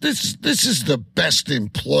 this is the best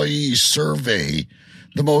employee survey,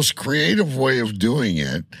 the most creative way of doing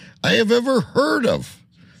it I have ever heard of.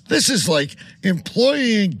 This is like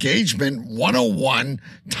employee engagement 101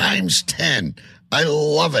 times 10. I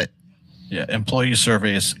love it. Yeah, employee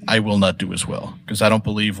surveys I will not do as well because I don't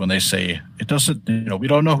believe when they say it doesn't, we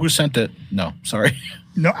don't know who sent it. No, sorry.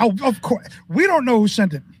 No, of course. We don't know who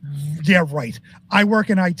sent it. Yeah, right. I work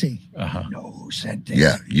in IT. Uh-huh. No, who sent it?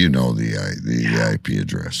 Yeah, you know the IP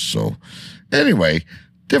address. So anyway,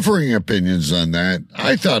 differing opinions on that.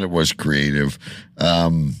 I thought it was creative.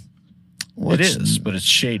 It is, but it's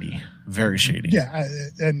shady. Very shady. Yeah,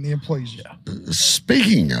 and the employees. Yeah.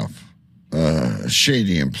 Speaking of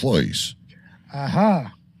shady employees.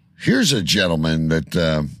 Aha. Here's a gentleman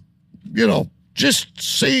that, just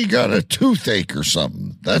say you got a toothache or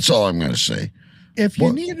something. That's all I'm going to say. If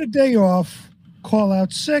you need a day off, call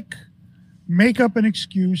out sick, make up an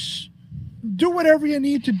excuse, do whatever you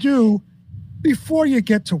need to do before you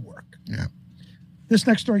get to work. Yeah. This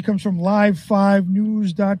next story comes from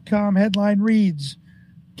live5news.com. Headline reads,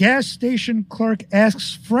 gas station clerk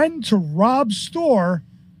asks friend to rob store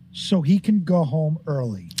so he can go home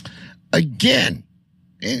early. Again,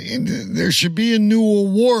 and there should be a new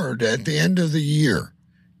award at the end of the year.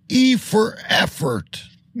 E for effort.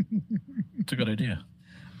 It's a good idea.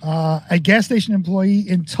 A gas station employee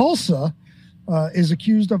in Tulsa is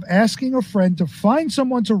accused of asking a friend to find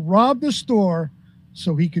someone to rob the store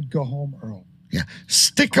so he could go home early. Yeah.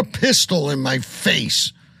 Stick a pistol in my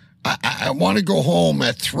face. I want to go home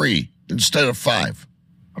at 3 instead of 5.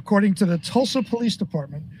 According to the Tulsa Police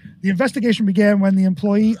Department, the investigation began when the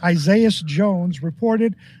employee, Isaiah Jones,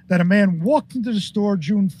 reported that a man walked into the store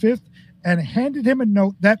June 5th and handed him a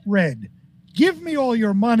note that read, "Give me all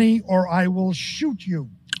your money or I will shoot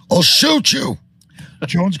you." I'll shoot you.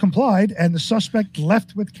 Jones complied, and the suspect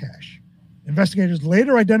left with cash. Investigators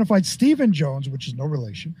later identified Stephen Jones, which is no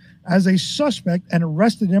relation, as a suspect and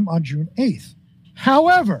arrested him on June 8th.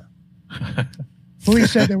 However,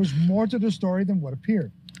 police said there was more to the story than what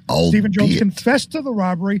appeared. Stephen Jones confessed to the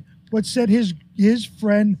robbery, but said his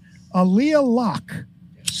friend Aaliyah Locke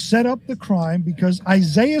set up the crime because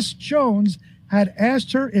Isaiah Jones had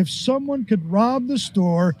asked her if someone could rob the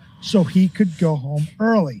store so he could go home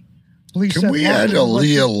early. Police Can we add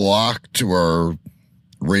Aaliyah Locke to our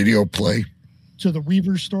radio play? To the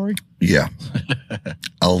Weaver story? Yeah.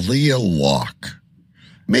 Aaliyah Locke.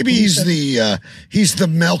 Maybe he's the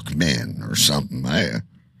milkman or something.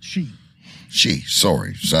 She,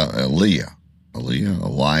 sorry. So, Aaliyah,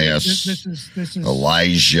 Elias, this is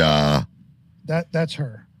Elijah. That's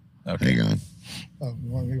her. Okay. Hang on. Oh,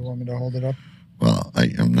 you want me to hold it up? Well,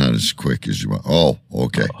 I'm not as quick as you want. Oh,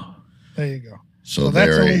 okay. There you go. So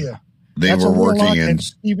that's Aaliyah. They were working in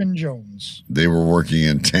Stephen Jones. They were working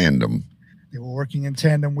in tandem. They were working in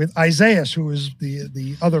tandem with Isaiah, who is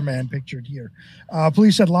the other man pictured here.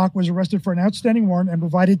 Police said Locke was arrested for an outstanding warrant and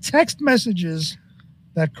provided text messages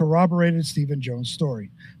that corroborated Stephen Jones'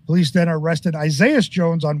 story. Police then arrested Isaiah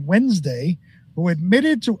Jones on Wednesday, who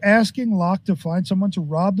admitted to asking Locke to find someone to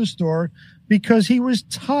rob the store because he was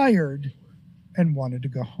tired and wanted to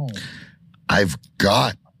go home. I've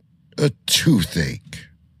got a toothache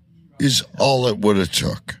is all it would have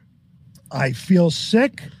took. I feel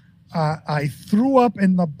sick. I threw up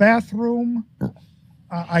in the bathroom.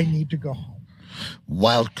 I need to go home.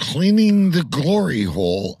 While cleaning the glory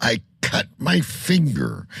hole, I cut my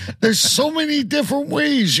finger. There's so many different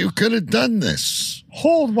ways you could have done this.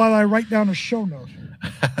 Hold while I write down a show note.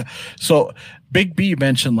 So Big B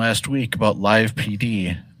mentioned last week about live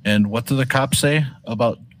PD. And what do the cops say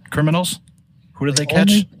about criminals? Who do they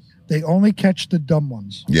catch? They only catch the dumb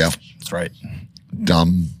ones. Yeah. That's right.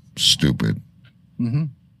 Dumb, stupid. Mm-hmm.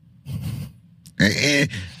 And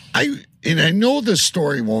I know the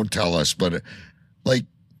story won't tell us, but like,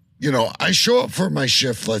 I show up for my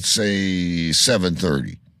shift, let's say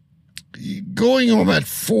 7:30. Going home at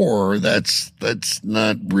 4, that's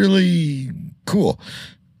not really cool.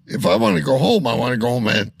 If I want to go home, I want to go home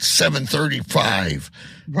at 7:35.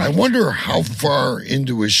 Right. I wonder how far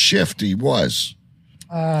into his shift he was.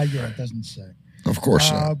 It doesn't say. Of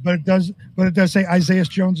course not. But it does say Isaiah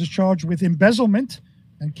Jones is charged with embezzlement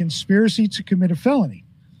and conspiracy to commit a felony.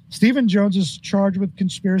 Stephen Jones is charged with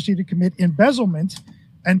conspiracy to commit embezzlement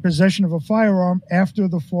and possession of a firearm after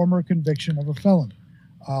the former conviction of a felon.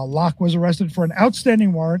 Locke was arrested for an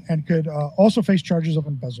outstanding warrant and could also face charges of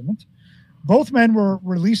embezzlement. Both men were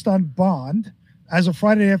released on bond. As of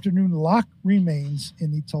Friday afternoon, Locke remains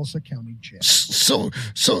in the Tulsa County Jail. So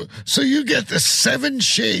you get the 7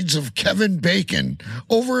 shades of Kevin Bacon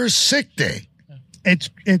over a sick day. It's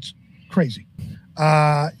crazy.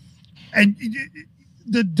 And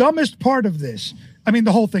the dumbest part of this, I mean,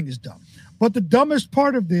 the whole thing is dumb, but the dumbest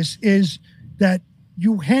part of this is that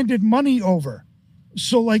you handed money over.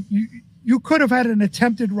 So, like, you could have had an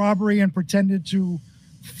attempted robbery and pretended to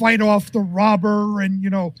fight off the robber and,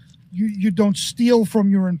 you don't steal from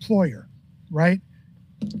your employer, right?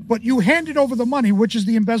 But you handed over the money, which is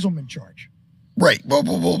the embezzlement charge. Right.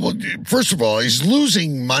 Well, first of all, he's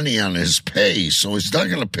losing money on his pay, so he's not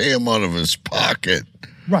going to pay him out of his pocket.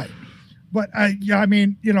 Right. But,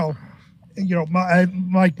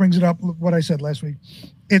 Mike brings it up, what I said last week.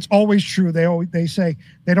 It's always true. They say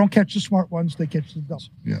they don't catch the smart ones, they catch the dumb.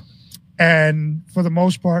 Yeah. And for the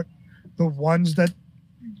most part, the ones that,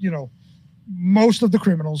 most of the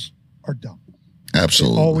criminals are dumb.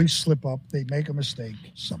 Absolutely. They always slip up. They make a mistake,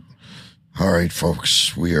 something. All right,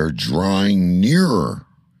 folks, we are drawing nearer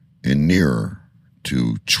and nearer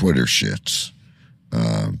to Twitter shits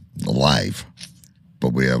live,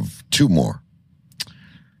 but we have 2 more.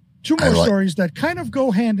 2 more stories that kind of go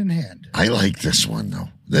hand in hand. I like this one, though.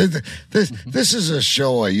 This is a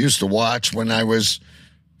show I used to watch when I was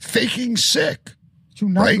faking sick. To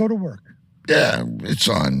not go to work. Yeah, it's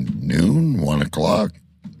on noon, 1 o'clock.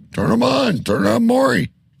 Turn them on. Turn on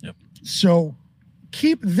Maury. Yep. So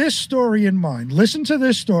keep this story in mind. Listen to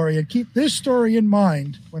this story and keep this story in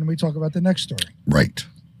mind when we talk about the next story. Right.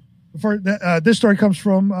 This story comes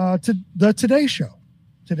from the Today Show,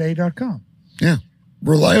 today.com. Yeah.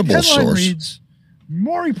 Reliable Headline source. Reads,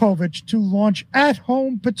 Maury Povich to launch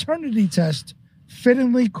at-home paternity test,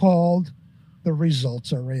 fittingly called The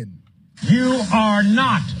Results Are In. You are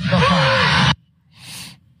not the father.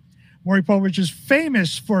 Maury Povich is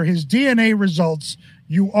famous for his DNA results.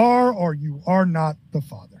 You are or you are not the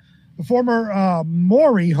father. The former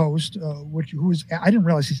Maury host, I didn't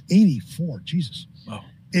realize he's 84, Jesus,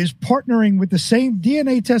 is partnering with the same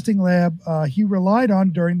DNA testing lab he relied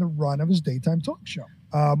on during the run of his daytime talk show.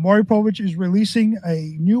 Maury Povich is releasing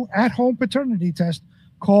a new at-home paternity test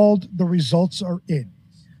called The Results Are In.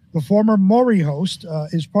 The former Maury host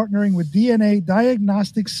is partnering with DNA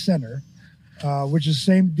Diagnostics Center, which is the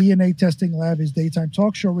same DNA testing lab his daytime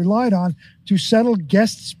talk show relied on to settle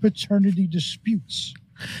guests' paternity disputes.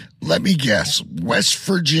 Let me guess. West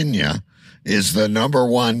Virginia is the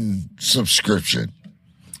 #1 subscription.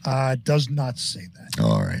 Does not say that.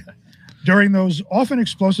 All right. During those often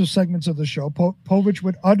explosive segments of the show, Povich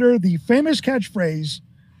would utter the famous catchphrase,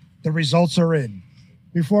 "The results are in,"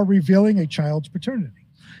 before revealing a child's paternity.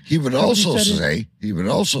 He would also say,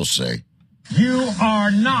 you are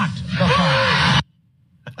not the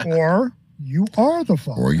father. Or you are the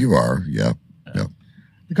father. Or you are, yeah.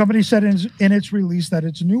 The company said in its release that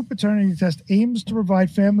its new paternity test aims to provide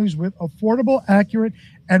families with affordable, accurate,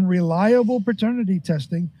 and reliable paternity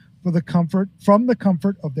testing from the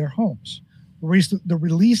comfort of their homes. The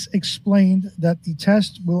release explained that the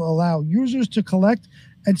test will allow users to collect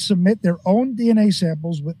and submit their own DNA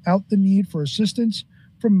samples without the need for assistance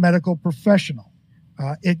from medical professional.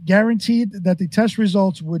 It guaranteed that the test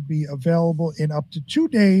results would be available in up to 2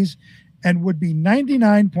 days and would be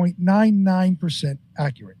 99.99%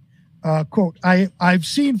 accurate. Quote, I've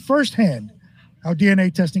seen firsthand how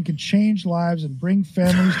DNA testing can change lives and bring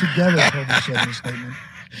families together, Povich said in a statement.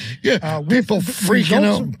 Yeah, people freaking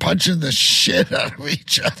out and punching the shit out of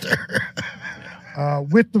each other.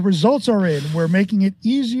 With the results are in, we're making it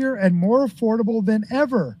easier and more affordable than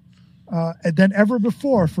ever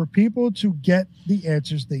before for people to get the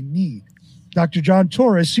answers they need. Dr. John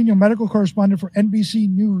Torres, senior medical correspondent for NBC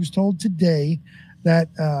News, told Today that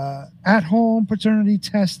at-home paternity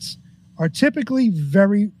tests are typically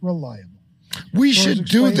very reliable. We should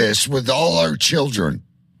do this with all our children.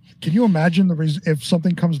 Can you imagine if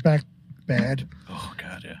something comes back bad? Oh,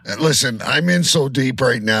 God, yeah. Listen, I'm in so deep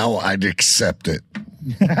right now, I'd accept it.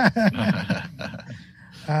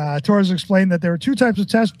 Torres explained that there are two types of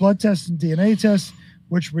tests, blood tests and DNA tests,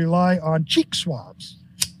 which rely on cheek swabs.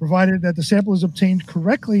 Provided that the sample is obtained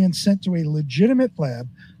correctly and sent to a legitimate lab,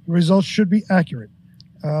 the results should be accurate.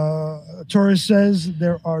 Torres says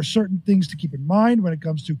there are certain things to keep in mind when it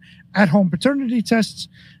comes to at-home paternity tests.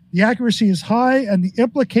 The accuracy is high and the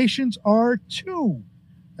implications are too.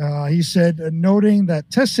 He said, noting that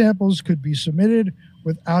test samples could be submitted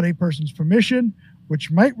without a person's permission, which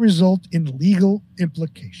might result in legal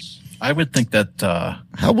implications. I would think that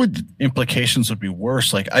implications would be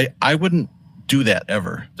worse. Like I wouldn't do that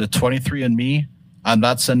ever. The 23andMe, I'm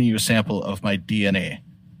not sending you a sample of my DNA.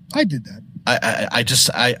 I did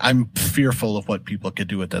that. I'm fearful of what people could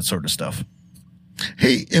do with that sort of stuff.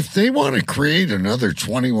 Hey, if they want to create another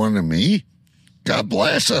 21andMe, God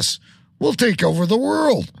bless us. We'll take over the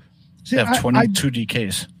world. See, have 22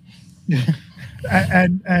 DKs.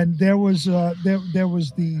 And there was it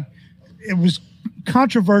was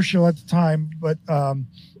controversial at the time, but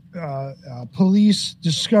police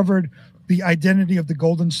discovered the identity of the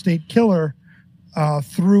Golden State Killer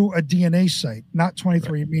through a DNA site, not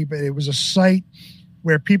 23andMe, but it was a site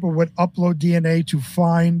where people would upload DNA to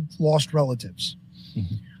find lost relatives.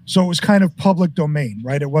 Mm-hmm. So it was kind of public domain,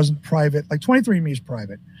 right? It wasn't private. Like 23andMe is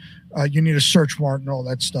private. You need a search warrant and all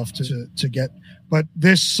that stuff to get. But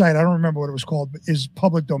this site, I don't remember what it was called, but is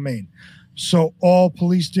public domain. So all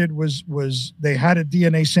police did was they had a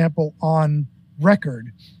DNA sample on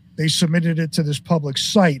record. They submitted it to this public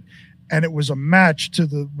site, and it was a match to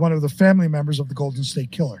one of the family members of the Golden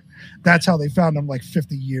State Killer. That's how they found him, like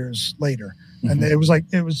 50 years later. Mm-hmm. And it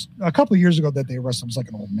was a couple of years ago that they arrested him. He's like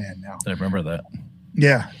an old man now. I remember that.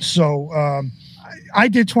 Yeah. So I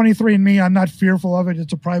did 23andMe. I'm not fearful of it.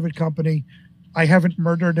 It's a private company. I haven't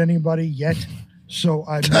murdered anybody yet, so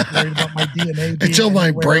I'm not worried about my DNA. Until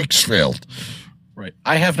my brakes failed. Right.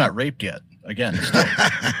 I have not raped yet. Again.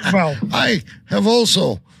 Well, I have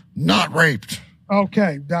also not raped.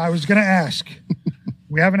 Okay. I was going to ask.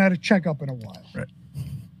 We haven't had a checkup in a while. Right.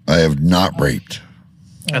 I have not raped.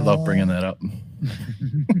 I love bringing that up.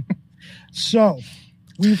 So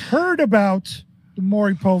we've heard about the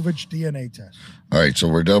Maury Povich DNA test. All right, so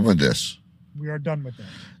we're done with this. We are done with that.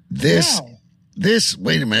 This.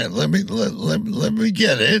 Wait a minute. Let me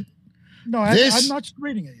get it. No, I'm not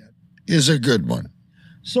reading it yet. Is a good one.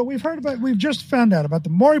 So we've just found out about the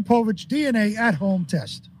Maury Povich DNA at-home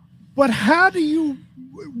test. But why do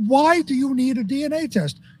you need a DNA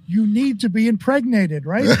test? You need to be impregnated,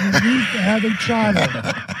 right? You need to have a child.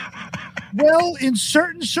 Well, in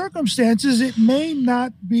certain circumstances, it may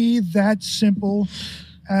not be that simple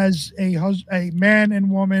as a man and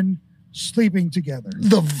woman sleeping together.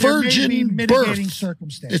 The virgin mitigating birth.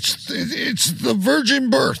 Circumstances. It's the virgin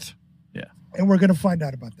birth. Yeah, and we're going to find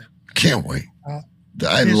out about that. Can't wait.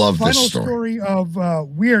 I love this story. Final story of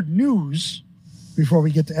weird news before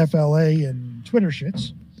we get to FLA and Twitter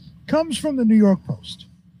shits comes from the New York Post.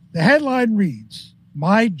 The headline reads,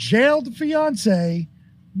 "My jailed fiance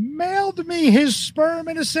mailed me his sperm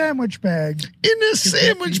in a sandwich bag." In a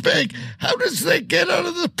sandwich bag? How does that get out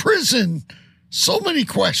of the prison? So many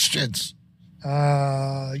questions.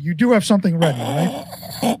 You do have something ready, right?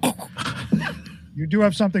 You do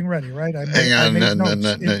have something ready, right? Hang on,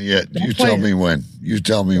 not yet. You tell me when. You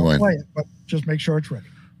tell me when. Play it, but just make sure it's ready.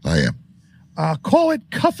 I am. Call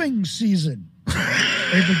it cuffing season.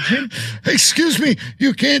 Excuse me,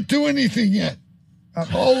 you can't do anything yet.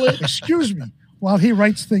 Call it. Excuse me, while he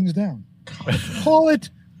writes things down. Call it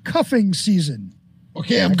cuffing season.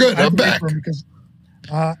 Okay, I'm good. I'm back. Because,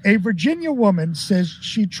 a Virginia woman says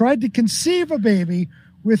she tried to conceive a baby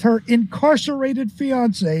with her incarcerated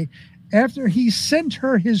fiance after he sent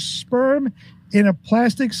her his sperm in a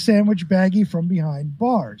plastic sandwich baggie from behind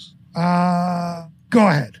bars. Go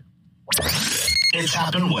ahead. It's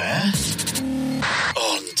happened where?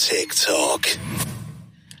 On TikTok.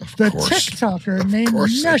 The TikToker named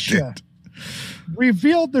Nesha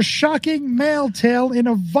revealed the shocking male tale in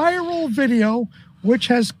a viral video, which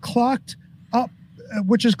has clocked up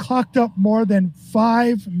more than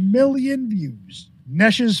 5 million views.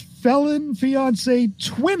 Nesha's felon fiance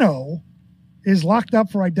Twinno is locked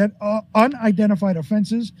up for unidentified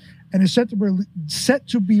offenses and is set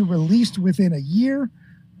to be released within a year.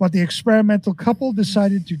 But the experimental couple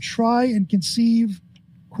decided to try and conceive,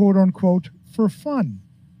 quote unquote, for fun.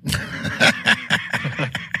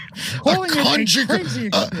 Calling it a crazy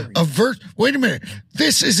experience. Wait a minute.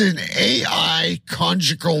 This is an AI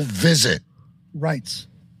conjugal visit. Right.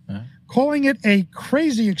 Huh? Calling it a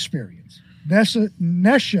crazy experience.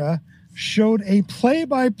 Nesha showed a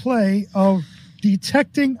play-by-play of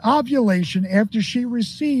detecting ovulation after she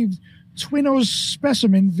received Twinno's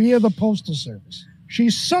specimen via the Postal Service. She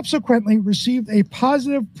subsequently received a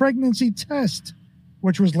positive pregnancy test,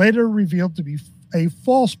 which was later revealed to be a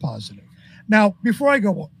false positive. Now, before I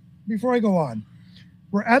go on,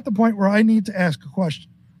 we're at the point where I need to ask a question.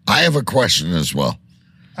 I have a question as well.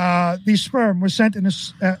 The sperm was sent in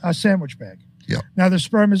a sandwich bag. Yeah. Now, the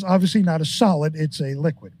sperm is obviously not a solid. It's a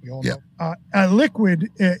liquid. We all know. A liquid,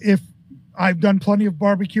 if I've done plenty of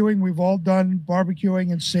barbecuing, we've all done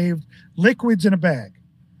barbecuing and saved liquids in a bag.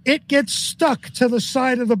 It gets stuck to the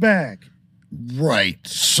side of the bag. Right.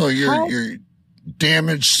 So you're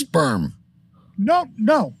damaged sperm.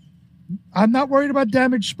 No. I'm not worried about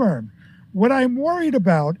damaged sperm. What I'm worried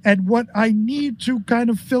about and what I need to kind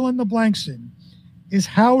of fill in the blanks in is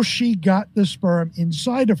how she got the sperm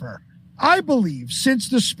inside of her. I believe since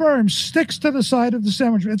the sperm sticks to the side of the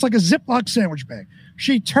sandwich, it's like a Ziploc sandwich bag.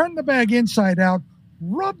 She turned the bag inside out,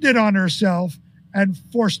 rubbed it on herself, and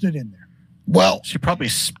forced it in there. Well, she probably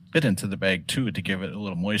spit into the bag too to give it a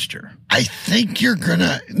little moisture. I think you're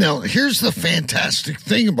gonna. Now, here's the fantastic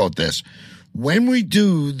thing about this. When we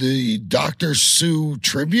do the Dr. Sue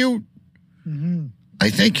tribute, I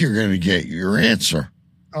think you're going to get your answer.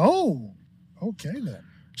 Oh, okay then.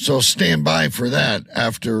 So stand by for that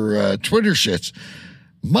after Twitter shits.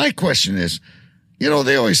 My question is, you know,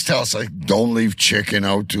 they always tell us, like, don't leave chicken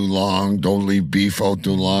out too long, don't leave beef out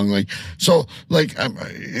too long. It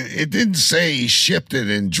didn't say he shipped it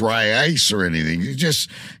in dry ice or anything.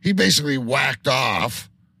 He basically whacked off.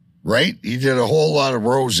 Right? He did a whole lot of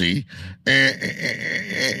Rosie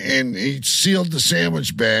and he sealed the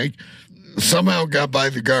sandwich bag, somehow got by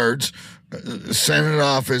the guards, sent it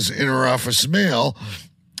off as interoffice mail.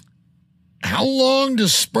 How long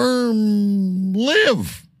does sperm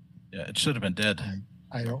live? Yeah, it should have been dead.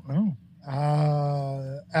 I don't know.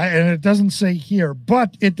 And it doesn't say here,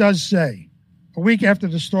 but it does say a week after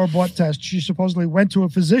the store-bought test, she supposedly went to a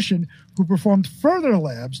physician who performed further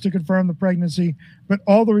labs to confirm the pregnancy, but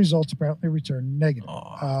all the results apparently returned negative.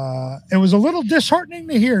 It was a little disheartening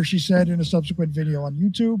to hear, she said in a subsequent video on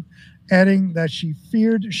YouTube, adding that she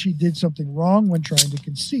feared she did something wrong when trying to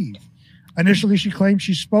conceive. Initially, she claimed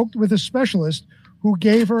she spoke with a specialist who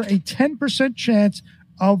gave her a 10% chance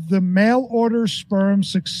of the mail-order sperm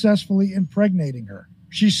successfully impregnating her.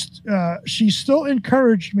 She still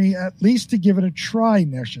encouraged me at least to give it a try,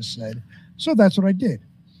 Nesha said. So that's what I did.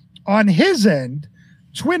 On his end,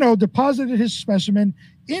 Twino deposited his specimen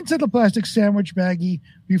into the plastic sandwich baggie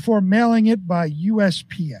before mailing it by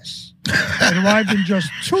USPS. It arrived in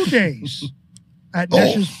just 2 days at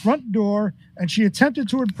Nesha's front door, and she attempted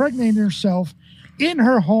to impregnate herself in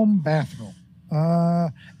her home bathroom.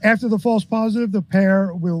 After the false positive, the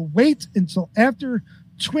pair will wait until after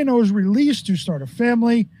Twino's release to start a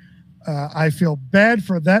family. I feel bad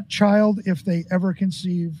for that child if they ever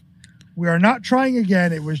conceive. We are not trying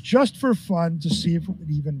again. It was just for fun to see if it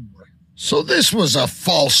would even work. So this was a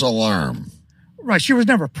false alarm. Right. She was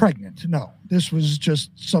never pregnant. No, this was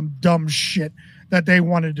just some dumb shit that they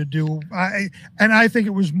wanted to do. I think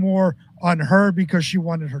it was more on her because she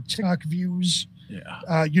wanted her TikTok views.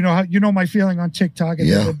 Yeah. You know my feeling on TikTok and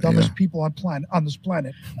they're the dumbest people on this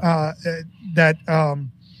planet.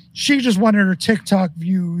 She just wanted her TikTok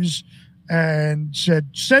views and said,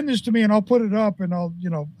 "Send this to me and I'll put it up and I'll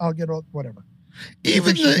get whatever."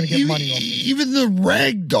 Even the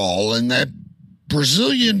rag doll and that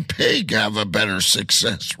Brazilian pig have a better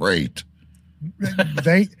success rate.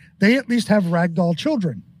 They at least have ragdoll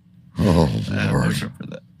children. Oh Lord!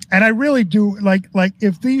 And I really do like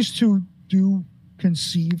if these two do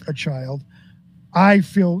conceive a child, I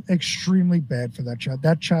feel extremely bad for that child.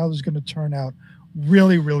 That child is going to turn out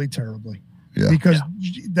really, really terribly because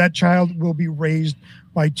that child will be raised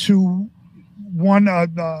by one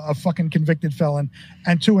a fucking convicted felon,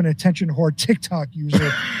 and two an attention whore TikTok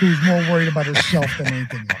user who's more worried about herself than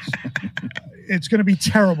anything else. It's going to be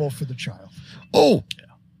terrible for the child. Oh,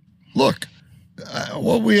 look,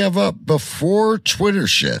 what we have up before Twitter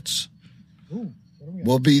shits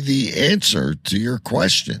will be the answer to your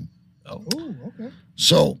question. Oh, okay.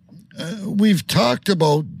 So we've talked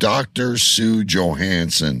about Dr. Sue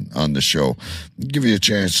Johansson on the show. I'll give you a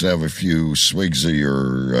chance to have a few swigs of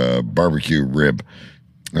your barbecue rib,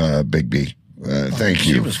 Big B. Thank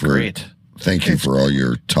you. She was great. Thank you for all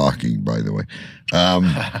your talking, by the way.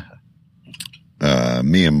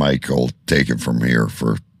 Me and Mike will take it from here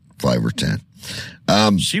for 5 or 10.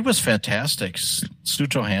 She was fantastic. Sue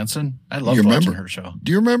Johansson. I loved watching her show.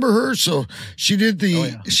 Do you remember her? So she did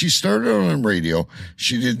she started on radio.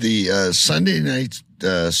 She did the Sunday night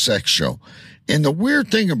sex show. And the weird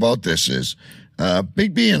thing about this is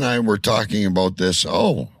Big B and I were talking about this,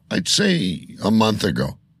 I'd say a month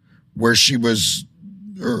ago, where she was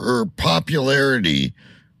her popularity,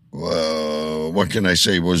 what can I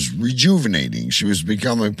say, was rejuvenating. She was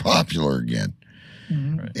becoming popular again.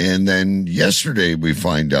 Mm-hmm. And then yesterday we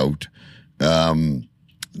find out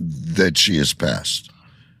that she has passed.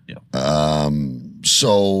 Yeah.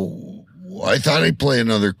 So I thought I'd play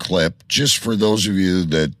another clip just for those of you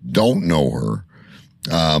that don't know her,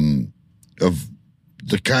 of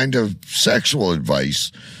the kind of sexual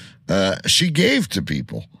advice she gave to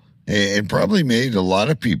people, and probably made a lot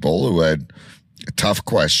of people who had tough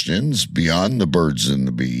questions beyond the birds and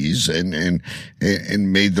the bees, and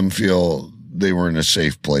made them feel they were in a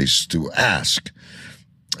safe place to ask.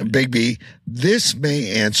 Big B, this may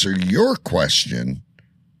answer your question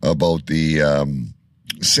about the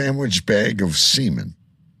sandwich bag of semen,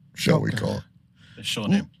 shall we call it? The show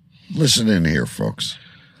name. Listen in here, folks.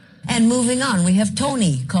 And moving on, we have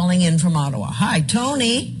Tony calling in from Ottawa. Hi,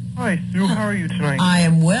 Tony. Hi, Sue. How are you tonight? I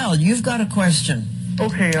am well. You've got a question.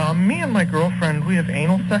 Okay, me and my girlfriend, we have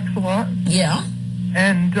anal sex a lot. Yeah?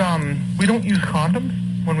 And we don't use condoms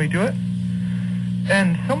when we do it.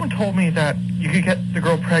 And someone told me that you could get the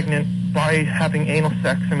girl pregnant by having anal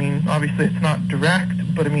sex. I mean, obviously it's not direct,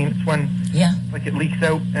 but I mean, it's when like it leaks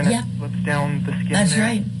out and it slips down the skin. That's there.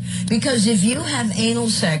 right. Because if you have anal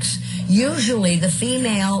sex, usually the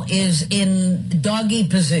female is in doggy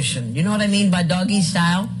position. You know what I mean by doggy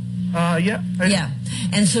style? Yeah. Yeah.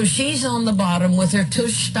 And so she's on the bottom with her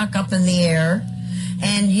tush stuck up in the air,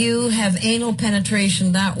 and you have anal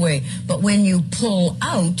penetration that way. But when you pull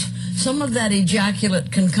out, some of that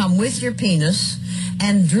ejaculate can come with your penis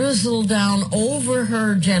and drizzle down over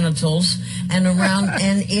her genitals and around.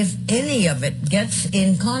 And if any of it gets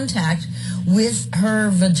in contact with her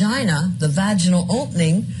vagina, the vaginal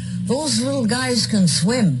opening, those little guys can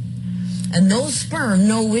swim. And those sperm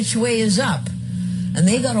know which way is up. And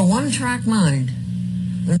they got a one-track mind.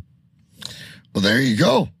 Well, there you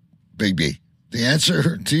go, Big B. The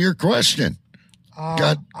answer to your question.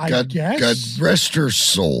 God rest her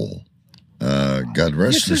soul. God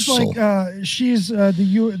rest her soul. Like she's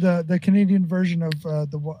the Canadian version of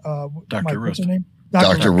Dr. Ruth. What's her name?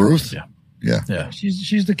 Dr. Ruth. Yeah.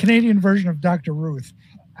 She's the Canadian version of Dr. Ruth.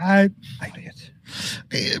 I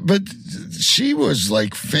But she was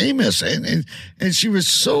like famous, and she was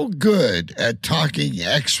so good at talking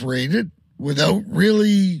X-rated without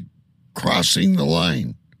really crossing the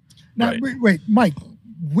line. Now, wait, Mike,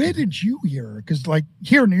 where did you hear her? Because like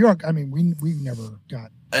here in New York, I mean, we never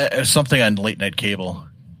got something on late night cable.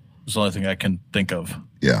 Is the only thing I can think of.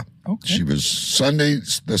 Yeah, okay. She was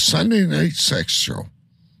the Sunday night sex show.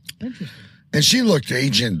 Interesting. And she looked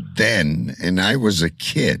ancient then, and I was a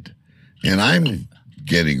kid, and I'm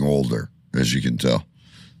getting older, as you can tell.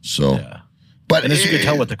 So, but and as you can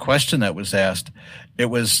tell with the question that was asked, it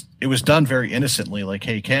was done very innocently, like,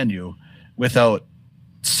 "Hey, can you?" without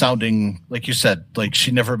sounding like you said, like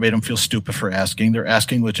she never made them feel stupid for asking. They're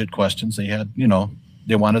asking legit questions. They had,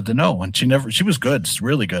 they wanted to know, and she was good,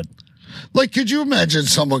 really good. Like, could you imagine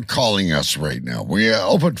someone calling us right now? We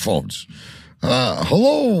open phones.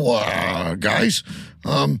 Hello, guys.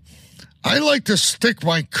 I like to stick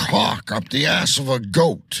my cock up the ass of a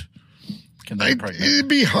goat. It'd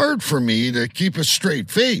be hard for me to keep a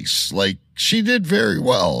straight face. Like, she did very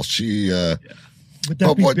well. She would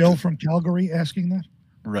that be Bill from Calgary asking that?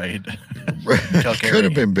 Right. Could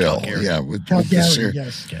have been Bill. Calgary. Yeah, with Calgary,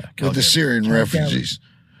 the Syrian refugees.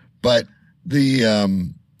 But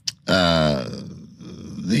the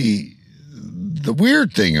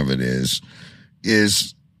weird thing of it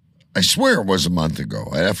is I swear it was a month ago.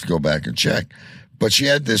 I have to go back and check. But she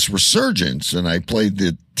had this resurgence, and I played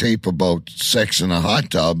the tape about sex in a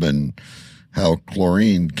hot tub and how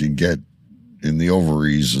chlorine can get in the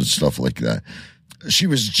ovaries and stuff like that. She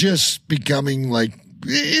was just becoming like,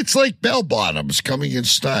 it's like bell bottoms coming in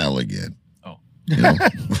style again. Oh.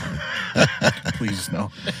 Please,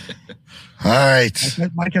 no. All right.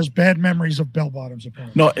 Mike has bad memories of bell bottoms,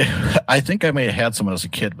 apparently. No, I think I may have had some when I was a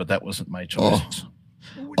kid, but that wasn't my choice.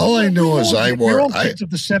 All I know is we're all kids of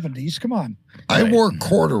the 70s. Come on. I wore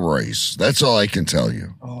corduroys. That's all I can tell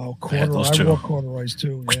you. Oh, corduroys. I wore corduroys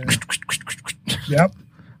too. Yeah. Yep.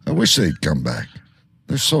 I wish they'd come back.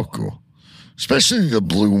 They're so cool. Especially the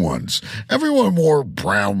blue ones. Everyone wore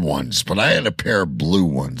brown ones, but I had a pair of blue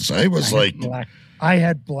ones. I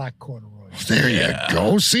had black corduroys. There you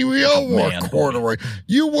go. See, we all wore corduroys.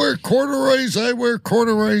 You wear corduroys. I wear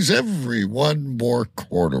corduroys. Everyone wore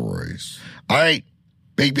corduroys. All right,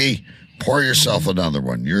 Big B, pour yourself another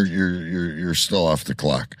one. You're still off the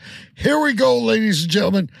clock. Here we go, ladies and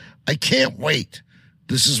gentlemen. I can't wait.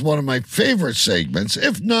 This is one of my favorite segments,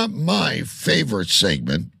 if not my favorite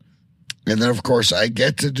segment. And then, of course, I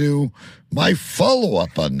get to do my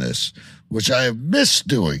follow-up on this, which I have missed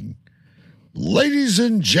doing. Ladies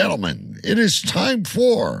and gentlemen, it is time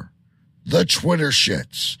for the Twitter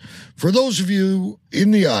shits. For those of you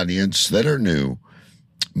in the audience that are new,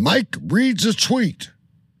 Mike reads a tweet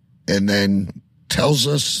and then tells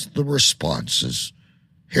us the responses.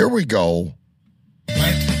 Here we go.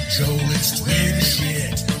 Mike Joe, it's Twitter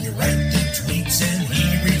shit. You write the tweets and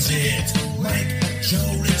he reads it. Mike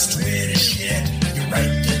Joe, it's Twitter shit. You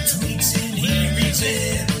write the tweets and he reads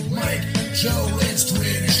it. Mike Joe, it's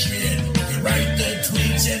Twitter shit. You write the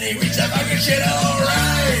tweets and he reads the fucking shit. All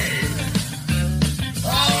right.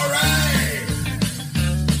 All right.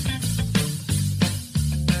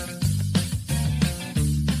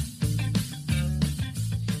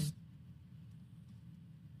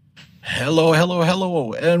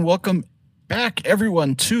 Hello, and welcome back,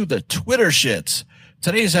 everyone, to the Twitter shits.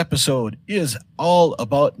 Today's episode is all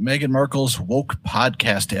about Meghan Markle's woke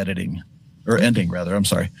podcast ending. I'm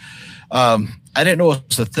sorry. I didn't know it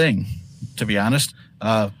was a thing, to be honest.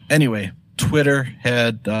 Anyway, Twitter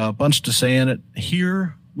had a bunch to say in it.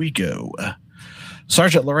 Here we go.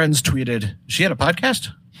 Sergeant Lorenz tweeted, she had a podcast?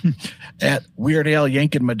 At Weird Al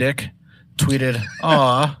Yankin' My Dick tweeted,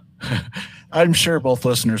 aw, I'm sure both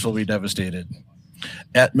listeners will be devastated.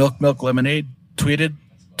 At Milk Lemonade tweeted,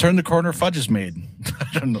 turn the corner, fudge is made.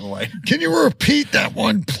 I don't know why. Can you repeat that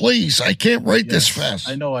one, please? I can't write this fast.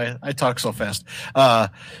 I know I talk so fast.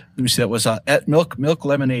 Let me see. That was at Milk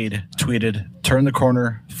Lemonade tweeted, turn the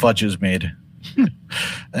corner, fudge is made.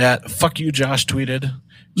 At Fuck You Josh tweeted,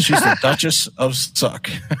 she's the Duchess of Suck.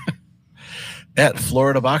 At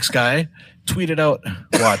Florida Box Guy tweeted out,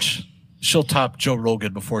 watch, she'll top Joe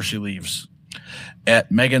Rogan before she leaves.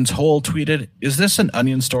 At Megan's Hole tweeted, is this an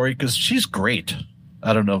Onion story? Because she's great.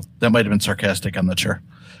 I don't know. That might have been sarcastic. I'm not sure.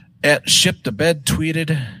 At Ship to Bed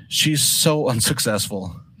tweeted, she's so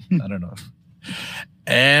unsuccessful. I don't know.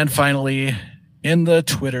 And finally, in the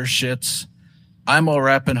Twitter shits, I'm all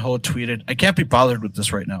rapping ho tweeted, I can't be bothered with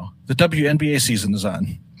this right now. The WNBA season is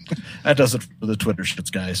on. That does it for the Twitter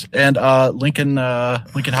shits, guys. And Lincoln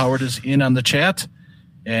Howard is in on the chat.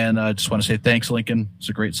 And I just want to say thanks, Lincoln. It's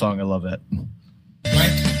a great song. I love it.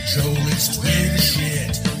 Mike Joe, it's Twitter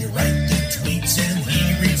shit. You write the tweets and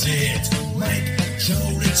he reads it. Mike Joe,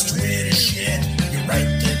 it's Twitter shit. You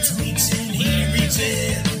write the tweets and he reads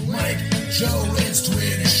it. Mike Joe, it's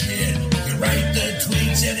Twitter shit. You write the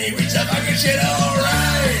tweets and he reads the fucking shit. All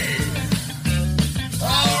right.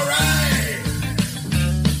 All right.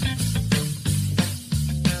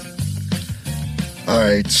 All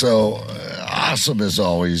right, so awesome as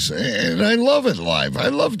always, and I love it live. I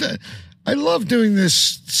love doing this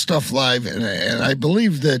stuff live, and I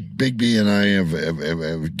believe that Big B and I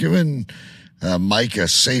have given Mike a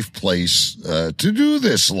safe place to do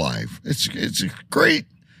this live. It's great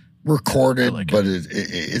recorded, like but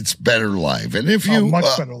it's better live. And if you much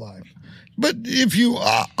better live. But if you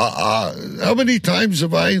how many times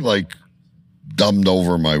have I dumbed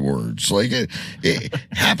over my words? It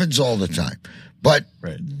happens all the time. But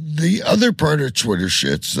the other part of Twitter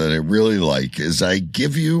shits that I really like is I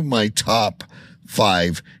give you my top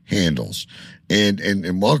 5 handles.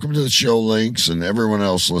 And welcome to the show, Lynx, and everyone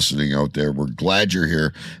else listening out there. We're glad you're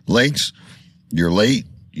here. Lynx, you're late.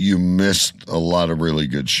 You missed a lot of really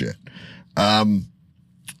good shit.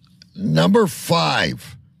 Number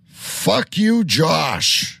 5, Fuck You,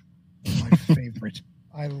 Josh. My favorite.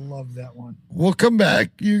 I love that one. We'll come back.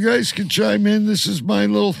 You guys can chime in. This is my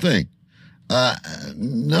little thing.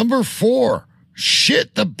 Number 4,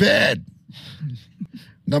 Shit the Bed.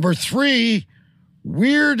 Number 3,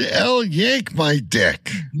 Weird Al Yank My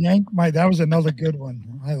Dick. That was another good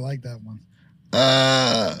one. I like that one.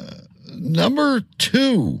 Number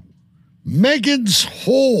 2, Megan's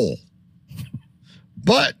Hole.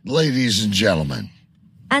 But, ladies and gentlemen.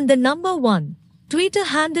 And the number 1 Twitter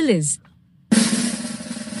handle is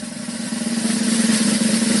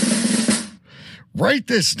write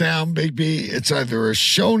this down, Big B. It's either a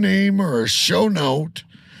show name or a show note.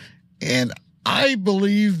 And I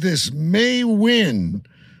believe this may win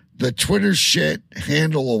the Twitter Shit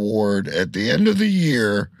Handle Award at the end of the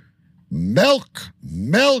year. Milk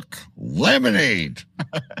Lemonade.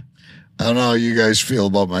 I don't know how you guys feel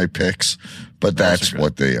about my picks, but that's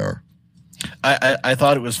what they are. I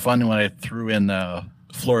thought it was fun when I threw in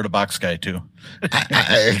Florida Box Guy, too.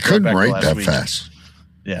 I couldn't write that fast.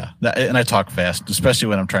 Yeah, and I talk fast, especially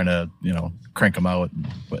when I'm trying to, crank them out.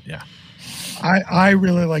 But yeah, I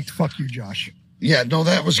really liked Fuck You, Josh. Yeah, no,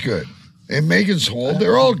 that was good. And Megan's Hole,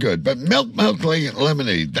 they're all good. But Milk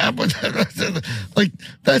Lemonade, that one,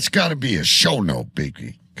 that's got to be a show note,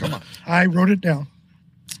 baby. Come on. I wrote it down.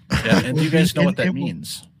 Yeah, and you guys know what that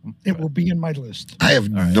means. It will be in my list. I have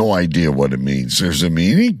no idea what it means. There's a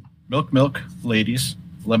meaning? Milk, ladies,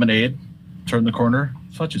 lemonade, turn the corner,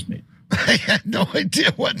 fudge is made. I had no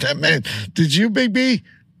idea what that meant. Did you, Big B?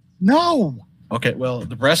 No. Okay, well,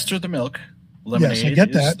 the breasts are the milk, lemonade Yes, I get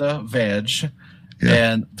is that. the veg,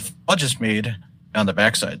 and fudge is made on the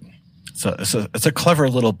backside. So it's a clever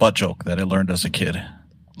little butt joke that I learned as a kid.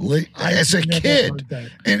 As a kid,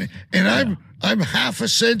 and I'm half a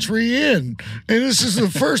century in, and this is the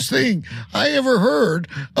first thing I ever heard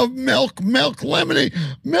of milk lemonade.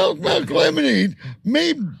 Milk lemonade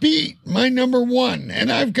may beat my number one,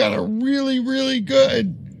 and I've got a really, really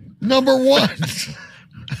good number one.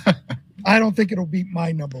 I don't think it'll beat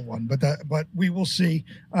my number one, but we will see.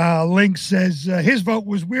 Link says his vote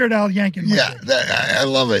was Weird Al yanking. I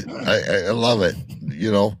love it. I love it.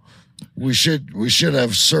 You know, we should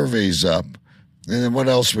have surveys up. And then what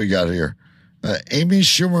else we got here? Amy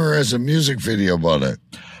Schumer has a music video about it.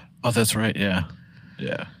 Oh, that's right. Yeah.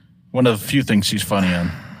 One of the few things she's funny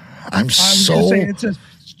on. It says,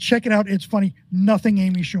 check it out. It's funny. Nothing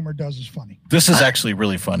Amy Schumer does is funny. This is actually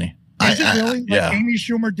really funny. Is it really? Yeah. Amy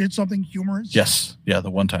Schumer did something humorous? Yes. Yeah, the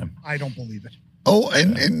one time. I don't believe it. Oh,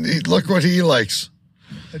 and look what he likes.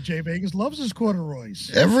 Jay Vegas loves his corduroys.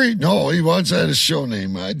 He wants that as show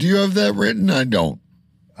name. Do you have that written? I don't.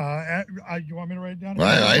 You want me to write it down?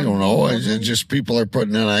 I don't know. It's just people are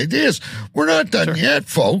putting in ideas. We're not done yet,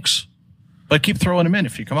 folks. But keep throwing them in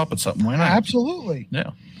if you come up with something. Why not? Absolutely. Yeah.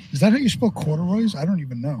 Is that how you spell corduroys? I don't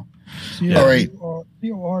even know. All right.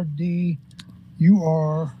 C-O-R-D. You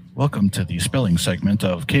are. Welcome to the spelling segment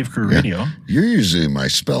of Cave Crew Radio. You're usually my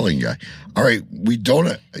spelling guy. All right.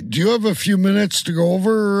 Do you have a few minutes to go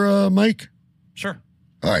over, Mike? Sure.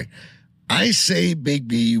 All right. I say, Big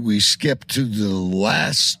B, we skip to the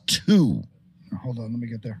last two. Hold on. Let me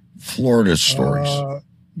get there. Florida stories.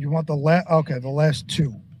 You want the last? Okay. The last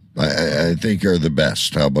two. I think are the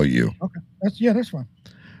best. How about you? Okay. That's fine.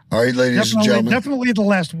 All right, ladies and gentlemen. Definitely the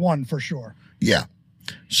last one for sure. Yeah.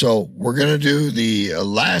 So we're going to do the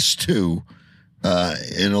last two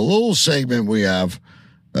in a little segment we have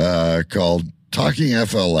called Talking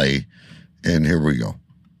FLA. And here we go.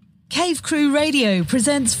 Cave Crew Radio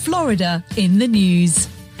presents Florida in the News.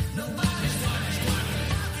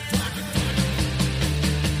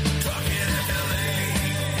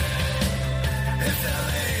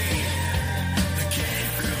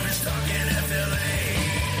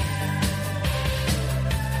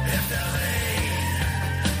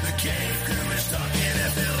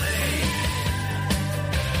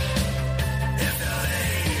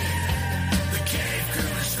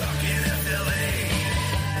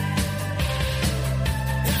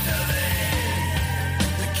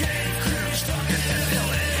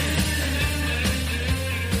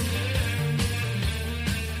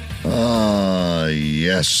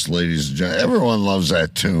 Yes, ladies and gentlemen. Everyone loves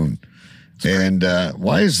that tune. And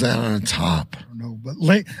why is that on top? I don't know, but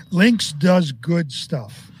Lynx does good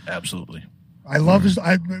stuff. Absolutely. I love his.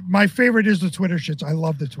 My favorite is the Twitter shits. I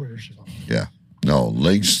love the Twitter shit. Yeah. No,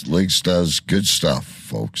 Lynx does good stuff,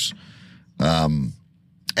 folks.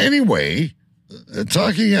 Anyway,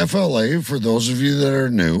 talking FLA, for those of you that are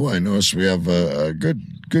new, I notice we have a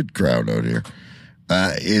good crowd out here,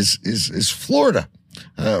 is Florida.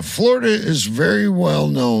 Florida is very well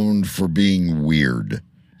known for being weird.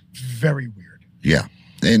 Very weird. Yeah.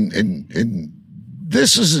 And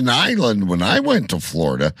this is an island. When I went to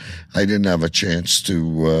Florida, I didn't have a chance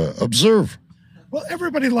to observe. Well,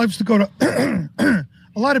 everybody loves to go to,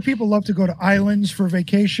 a lot of people love to go to islands for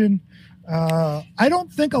vacation. I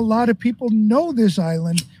don't think a lot of people know this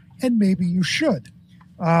island, and maybe you should.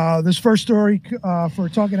 This first story for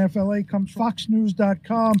Talking FLA comes from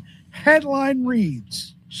FoxNews.com. Headline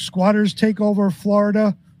reads, squatters take over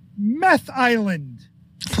Florida meth island,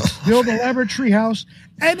 build a laboratory house,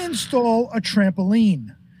 and install a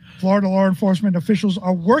trampoline. Florida law enforcement officials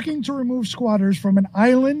are working to remove squatters from an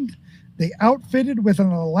island they outfitted with an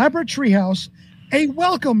elaborate treehouse, a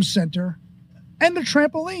welcome center, and a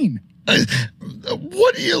trampoline.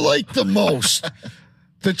 What do you like the most?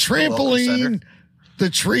 The trampoline, the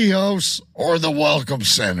treehouse, or the welcome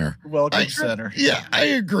center? Welcome center. Yeah, I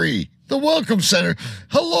agree. The welcome center.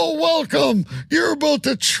 Hello, welcome. You're about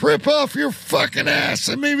to trip off your fucking ass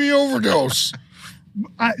and maybe overdose.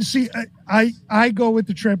 I go with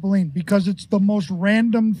the trampoline because it's the most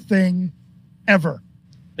random thing ever.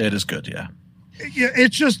 It is good, yeah.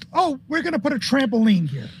 It's just, we're going to put a trampoline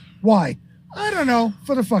here. Why? I don't know.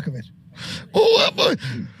 For the fuck of it.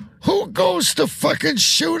 Who goes to fucking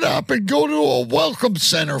shoot up and go to a welcome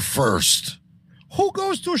center first? Who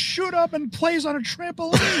goes to shoot up and plays on a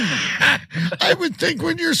trampoline? I would think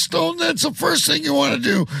when you're stoned, that's the first thing you want to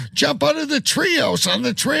do. Jump out of the treehouse on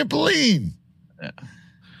the trampoline.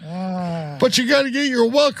 But you got to get your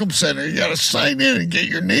welcome center. You got to sign in and get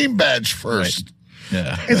your name badge first. Right.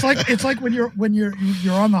 Yeah. It's like when you're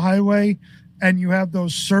on the highway and you have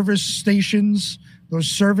those service stations, those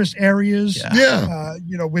service areas. Yeah.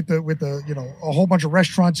 With the a whole bunch of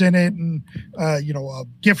restaurants in it and a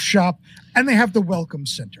gift shop, and they have the welcome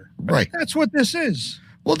center. Right. That's what this is.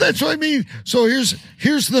 Well, that's what I mean. So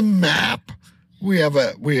here's the map. We have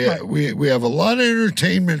a lot of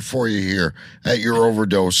entertainment for you here at your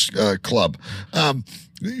Overdose Club.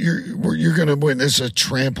 You're going to witness a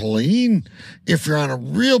trampoline. If you're on a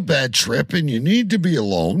real bad trip and you need to be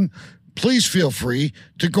alone, please feel free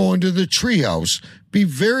to go into the treehouse. Be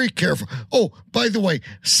very careful. Oh, by the way,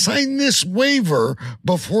 sign this waiver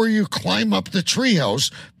before you climb up the treehouse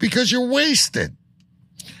because you're wasted.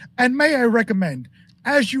 And may I recommend,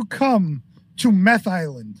 as you come to Meth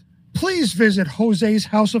Island, please visit Jose's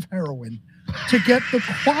House of Heroin to get the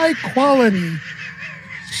high quality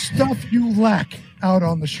stuff you lack out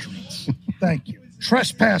on the streets. Thank you.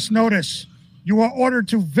 Trespass notice. You are ordered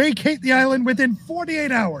to vacate the island within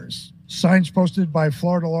 48 hours. Signs posted by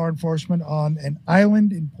Florida law enforcement on an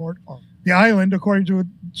island in Port Orange. The island, according to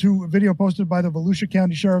a video posted by the Volusia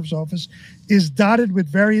County Sheriff's Office, is dotted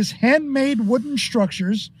with various handmade wooden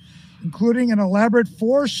structures, including an elaborate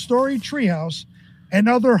 4-story treehouse and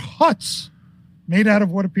other huts made out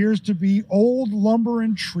of what appears to be old lumber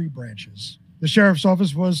and tree branches. The Sheriff's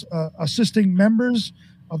Office was assisting members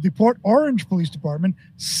of the Port Orange Police Department,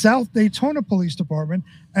 South Daytona Police Department,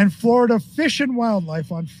 and Florida Fish and Wildlife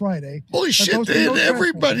on Friday. Holy shit, they had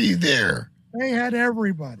everybody there. They had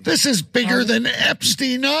everybody. This is bigger than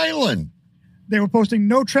Epstein Island. They were posting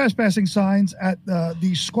no trespassing signs at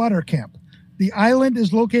the squatter camp. The island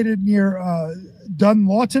is located near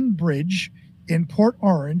Dunlawton Bridge in Port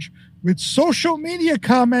Orange, with social media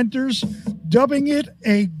commenters dubbing it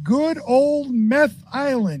a good old meth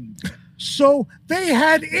island. So they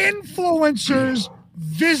had influencers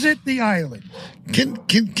visit the island.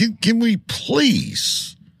 Can we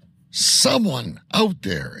please, someone out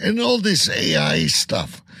there and all this AI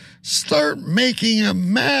stuff, start making a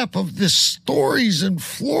map of the stories in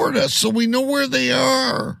Florida so we know where they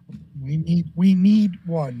are? We need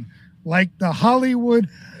one, like the Hollywood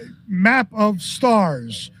map of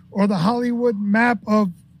stars or the Hollywood map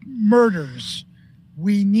of murders.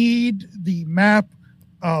 We need the map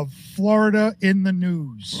of Florida in the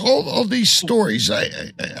news. All these stories,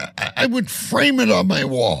 I would frame it on my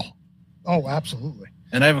wall. Oh, absolutely.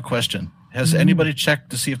 And I have a question. Has anybody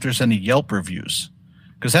checked to see if there's any Yelp reviews?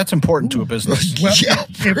 Because that's important to a business. Well, Yelp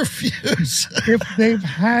reviews. If they've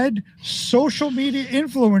had social media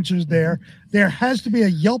influencers there has to be a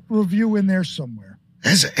Yelp review in there somewhere.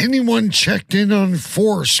 Has anyone checked in on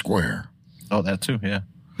Foursquare? Oh, that too, yeah.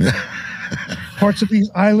 Parts of these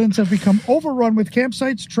islands have become overrun with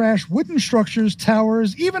campsites, trash, wooden structures,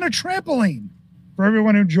 towers, even a trampoline. For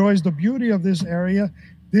everyone who enjoys the beauty of this area,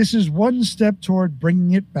 this is one step toward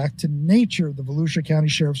bringing it back to nature, the Volusia County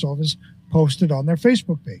Sheriff's Office posted on their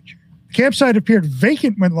Facebook page. The campsite appeared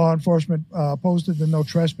vacant when law enforcement posted the no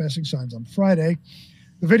trespassing signs on Friday.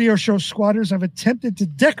 The video shows squatters have attempted to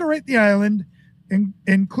decorate the island,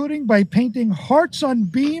 including by painting hearts on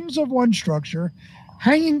beams of one structure,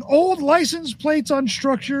 hanging old license plates on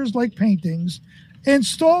structures like paintings,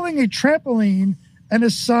 installing a trampoline, and a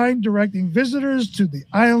sign directing visitors to the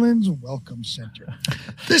island's welcome center.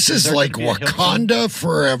 This is like Wakanda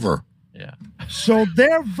forever. Yeah. So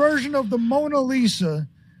their version of the Mona Lisa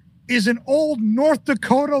is an old North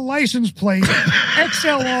Dakota license plate,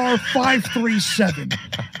 XLR 537.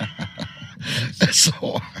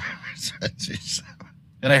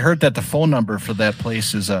 And I heard that the phone number for that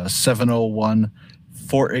place is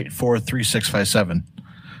 701-484-3657.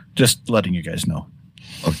 Just letting you guys know.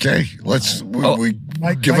 Okay, we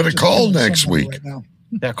give it a call next week. Right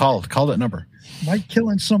yeah, call that number. Mike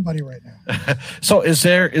killing somebody right now. So is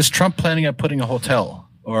Trump planning on putting a hotel,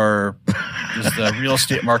 or is the real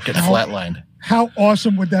estate market flatlined? How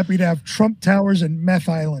awesome would that be to have Trump Towers and Meth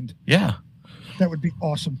Island? Yeah. That would be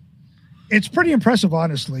awesome. It's pretty impressive,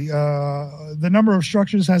 honestly. The number of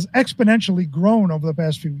structures has exponentially grown over the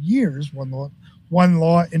past few years, one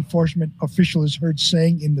law enforcement official is heard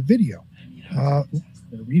saying in the video.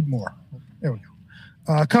 Read more. There we go.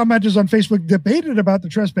 Commenters on Facebook debated about the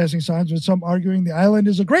trespassing signs, with some arguing the island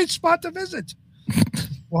is a great spot to visit,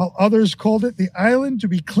 while others called it the island to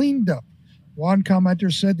be cleaned up. One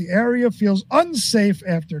commenter said the area feels unsafe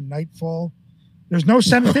after nightfall. There's no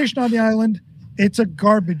sanitation on the island, It's a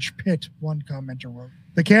garbage pit, one commenter wrote.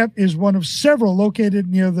 The camp is one of several located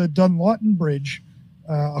near the Dunlawton Bridge,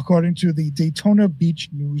 according to the Daytona Beach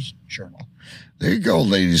News Journal. There you go,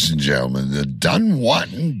 ladies and gentlemen. The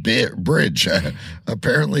Dunlawton Bridge,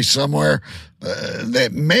 apparently somewhere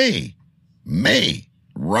that may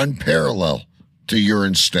run parallel to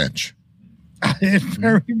urine stench. It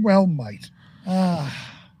very well might.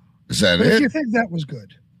 Is that but it? If you think that was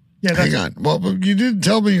good. Yeah, Hang on. Well, but you didn't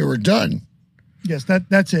tell me you were done. Yes,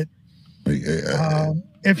 that's it.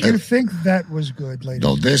 If you think that was good, ladies.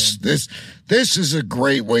 No, this is a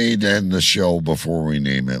great way to end the show before we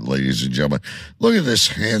name it, ladies and gentlemen. Look at this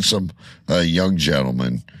handsome young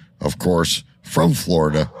gentleman, of course, from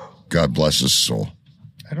Florida. God bless his soul.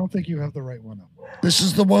 I don't think you have the right one up. This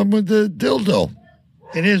is the one with the dildo.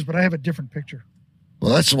 It is, but I have a different picture.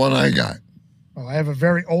 Well, that's the one I got. Oh, I have a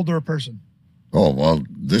very older person. Oh, well,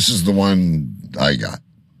 this is the one I got.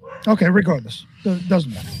 Okay, regardless.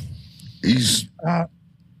 Doesn't matter. He's...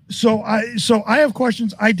 So I have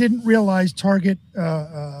questions. I didn't realize Target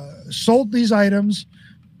sold these items,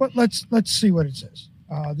 but let's see what it says.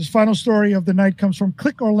 This final story of the night comes from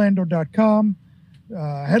clickorlando.com.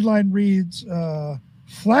 Headline reads,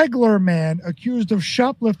 Flagler man accused of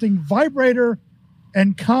shoplifting vibrator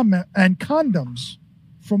and condoms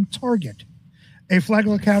from Target. A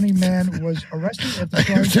Flagler County man was arrested at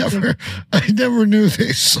the I never knew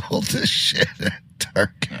they sold this shit at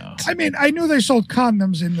Target. No. I mean, I knew they sold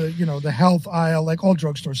condoms in the health aisle, like all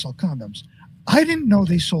drugstores sell condoms. I didn't know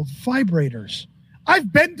they sold vibrators.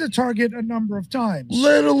 I've been to Target a number of times.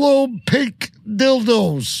 Let alone pink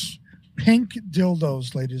dildos. Pink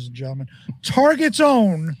dildos, ladies and gentlemen. Target's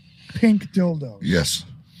own pink dildos. Yes.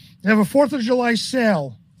 They have a 4th of July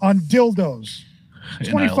sale on dildos.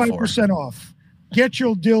 25% off. Get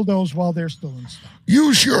your dildos while they're still in stock.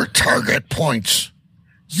 Use your Target points.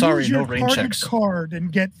 Sorry, Use your no rain Target checks. card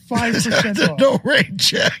and get 5% off. No rain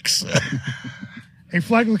checks. A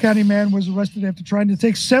Flagler County man was arrested after trying to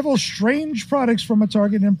take several strange products from a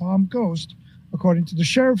Target in Palm Coast, according to the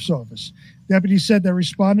sheriff's office. Deputies said they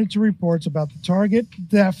responded to reports about the Target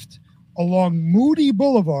theft along Moody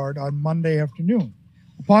Boulevard on Monday afternoon.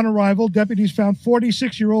 Upon arrival, deputies found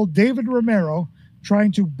 46-year-old David Romero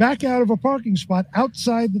trying to back out of a parking spot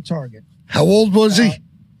outside the Target. How old was he?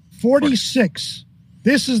 46.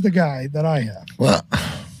 This is the guy that I have. Well,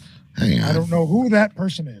 hang on. I don't know who that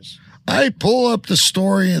person is. I pull up the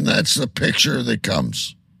story, and that's the picture that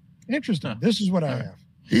comes. Interesting. This is what I have.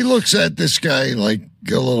 He looks at this guy like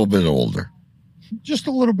a little bit older. Just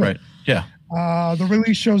a little bit. Right. Yeah. The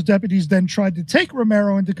release shows deputies then tried to take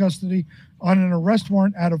Romero into custody on an arrest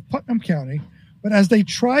warrant out of Putnam County. But as they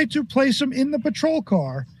tried to place him in the patrol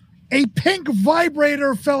car, a pink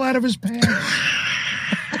vibrator fell out of his pants.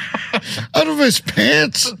 Out of his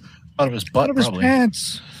pants? Out of his butt, Out of his probably.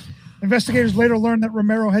 pants. Investigators later learned that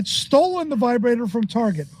Romero had stolen the vibrator from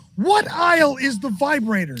Target. What aisle is the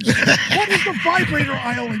vibrators? What is the vibrator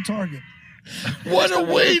aisle in Target? What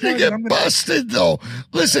a way to get busted, though.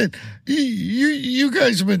 Listen, you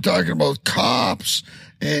guys have been talking about cops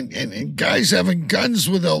and guys having guns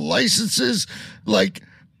without licenses. Like,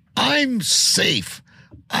 I'm safe.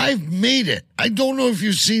 I've made it. I don't know if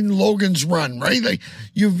you've seen Logan's Run, right? Like,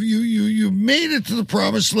 you've made it to the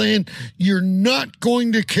promised land. You're not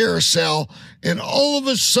going to carousel, and all of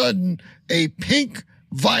a sudden, a pink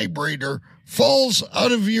vibrator falls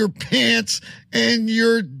out of your pants, and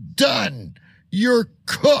you're done. You're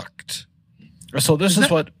cooked. So this is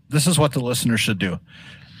what the listener should do.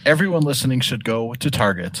 Everyone listening should go to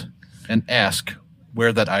Target and ask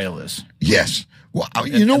where that aisle is. Yes. Well,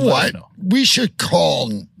 you know what? We should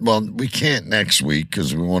call. Well, we can't next week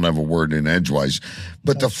because we won't have a word in edgewise.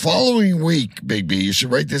 But the following week, Big B, you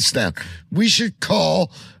should write this down. We should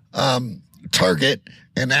call Target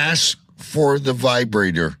and ask for the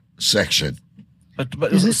vibrator section.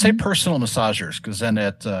 But say personal massagers, because then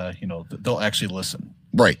they'll actually listen.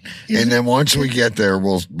 Right. And then once we get there,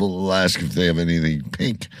 we'll ask if they have anything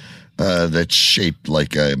pink that's shaped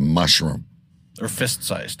like a mushroom. Or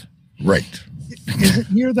fist-sized. Right. Is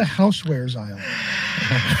it near the housewares aisle?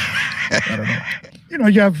 I don't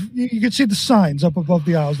know. You can see the signs up above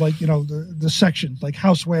the aisles, like, the sections, like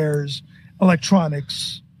housewares,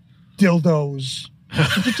 electronics, dildos,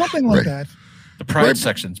 something like that. The Pride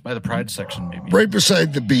sections, by the Pride section, maybe. Right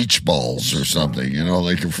beside the beach balls or something,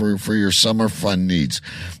 like for your summer fun needs.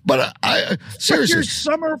 But I seriously. Your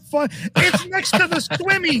summer fun, it's next to the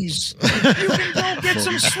swimmies. You can go get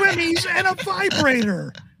some swimmies and a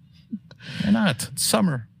vibrator. Why not? It's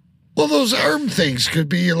summer. Well, those arm things could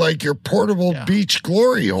be like your portable beach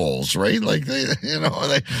glory holes, right? Like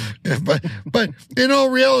but in all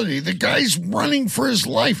reality, the guy's running for his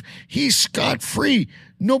life. He's scot-free.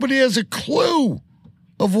 Nobody has a clue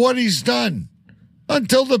of what he's done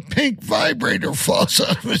until the pink vibrator falls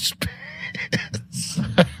out of his pants.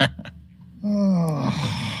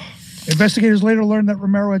 Investigators later learned that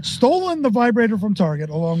Romero had stolen the vibrator from Target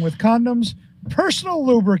along with condoms, personal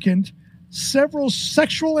lubricant, several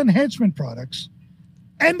sexual enhancement products,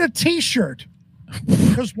 and a T-shirt.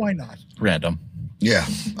 Because why not? Random. Yeah,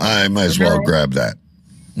 I might as well grab that.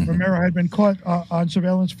 Romero had been caught on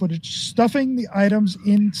surveillance footage stuffing the items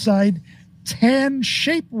inside tan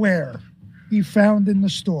shapewear he found in the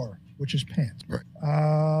store, which is pants.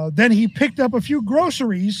 Right. Then he picked up a few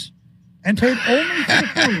groceries and paid only for the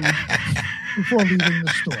food before leaving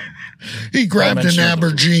the store. He grabbed an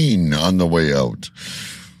aubergine on the way out.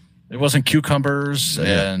 It wasn't cucumbers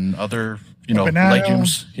and other, banana,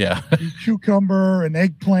 legumes. Yeah. A cucumber, an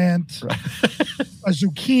eggplant, a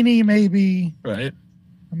zucchini maybe. Right.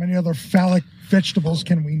 How many other phallic vegetables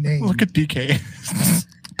can we name? Look at DK.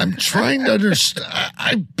 I'm trying to understand.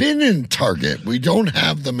 I've been in Target. We don't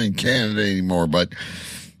have them in Canada anymore, but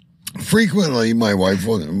frequently my wife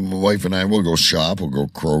and I will go shop. We'll go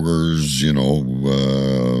Kroger's,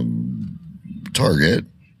 Target.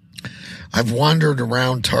 I've wandered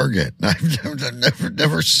around Target. I've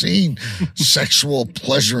never seen sexual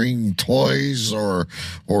pleasuring toys or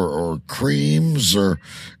creams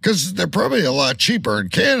because they're probably a lot cheaper in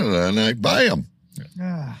Canada, and I buy them.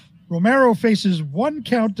 Romero faces 1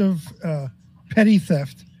 count of petty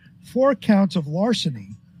theft, 4 counts of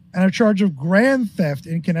larceny, and a charge of grand theft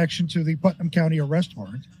in connection to the Putnam County arrest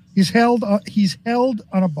warrant. He's held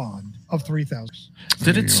on a bond of $3,000.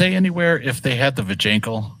 Did it say anywhere if they had the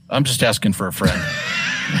vajankle? I'm just asking for a friend.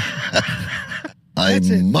 I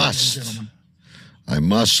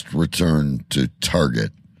must return to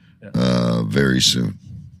Target very soon,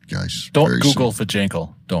 guys. Don't Google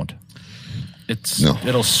vajankle. Don't.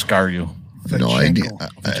 It'll scar you. No, I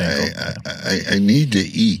need to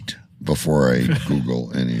eat before I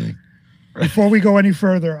Google anything. Before we go any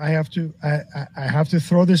further, I have to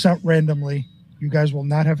throw this out randomly. You guys will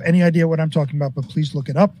not have any idea what I'm talking about, but please look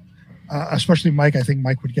it up. Especially Mike. I think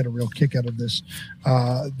Mike would get a real kick out of this.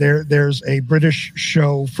 There's a British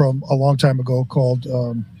show from a long time ago called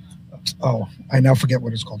I now forget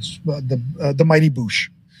what it's called. The Mighty Boosh.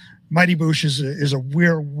 Mighty Boosh is a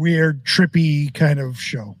weird, trippy kind of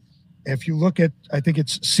show. If you look at, I think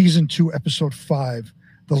it's season 2, episode 5,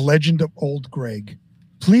 The Legend of Old Greg.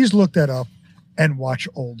 Please look that up and watch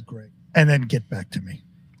Old Greg, and then get back to me.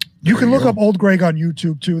 You can look up Old Greg on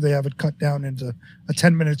YouTube too. They have it cut down into a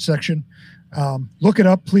 10-minute section. Look it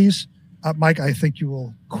up, please, Mike. I think you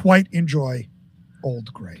will quite enjoy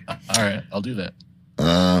Old Greg. All right, I'll do that.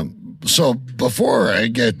 So before I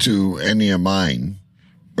get to any of mine,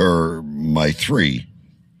 or my 3,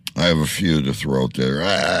 I have a few to throw out there.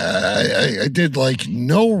 I did like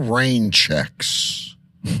no rain checks.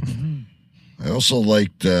 I also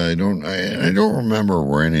liked, I don't remember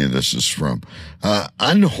where any of this is from.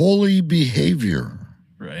 Unholy behavior.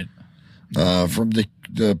 Right. From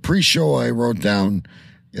the pre-show I wrote down,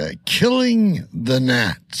 killing the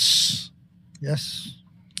gnats. Yes.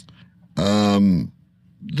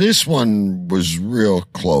 This one was real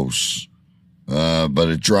close, but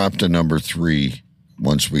it dropped to number 3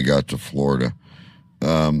 once we got to Florida.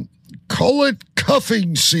 Call it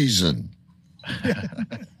cuffing season.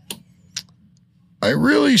 I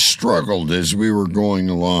really struggled as we were going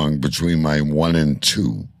along between my 1 and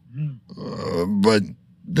 2. But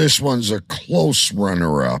this one's a close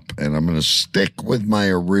runner-up, and I'm going to stick with my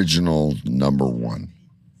original number 1.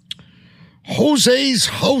 Jose's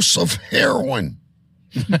House of Heroin.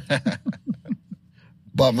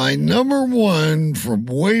 But my number 1 from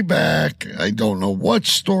way back, I don't know what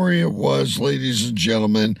story it was, ladies and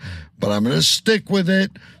gentlemen, but I'm going to stick with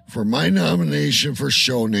it for my nomination for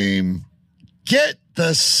show name. Get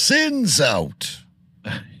the sins out.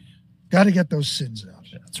 Got to get those sins out.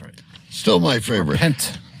 Yeah, that's right. Still my favorite.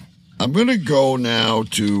 Repent. I'm going to go now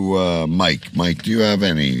to Mike. Mike, do you have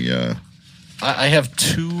any? I have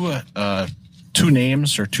two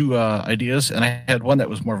names or 2 ideas, and I had one that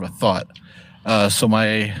was more of a thought. So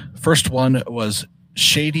my first one was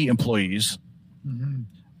shady employees. Mm-hmm.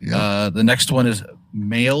 Yeah. The next one is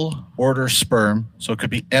mail order sperm. So it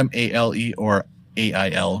could be MALE or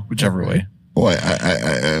AIL, whichever way. Boy,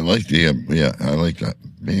 I like I like that.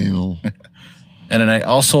 Mail. And then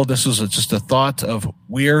this was just a thought of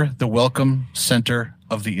we're the welcome center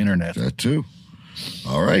of the internet. That too.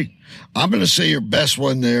 All right. I'm going to say your best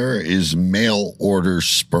one there is mail order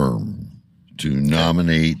sperm to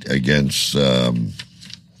nominate against, what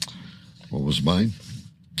was mine?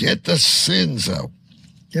 Get the sins out.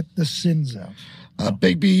 Get the sins out.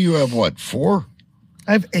 Big B, you have what, 4?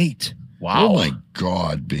 I have 8. Wow. Oh, my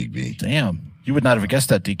God, Big B. Damn. You would not have guessed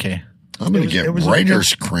that, DK. I'm going to get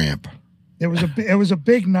writer's cramp. It was a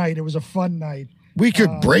big night. It was a fun night. We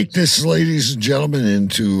could break this, ladies and gentlemen,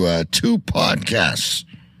 into 2 podcasts.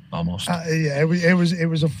 Almost. Yeah, it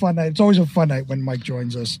was a fun night. It's always a fun night when Mike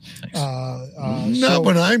joins us. Not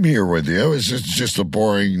when I'm here with you. It's just a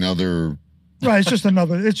boring other. Right. It's just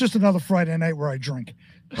another Friday night where I drink.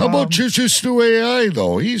 How about Choo Choo Stew AI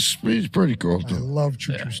though? He's pretty cool too. I love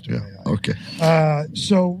Choo Choo Stew AI. Okay.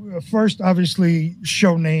 So first, obviously,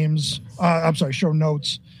 show names. Show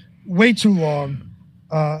notes. Way too long.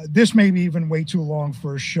 This may be even way too long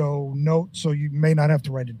for a show note, so you may not have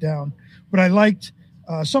to write it down. But I liked.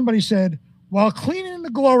 Somebody said, while cleaning the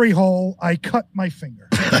glory hole, I cut my finger.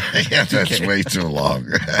 Yeah, that's way too long.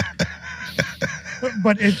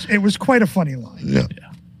 But it was quite a funny line. Yeah.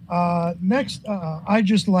 Next, I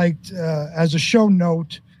just liked, as a show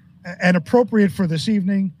note, and appropriate for this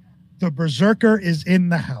evening, the Berserker is in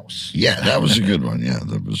the house. Yeah, that was a good one. Yeah,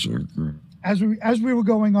 the Berserker. As we were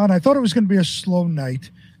going on, I thought it was going to be a slow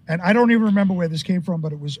night. And I don't even remember where this came from,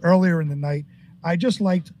 but it was earlier in the night. I just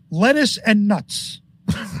liked lettuce and nuts.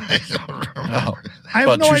 I don't remember. I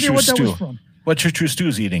have no idea what that was from. What Choo Choo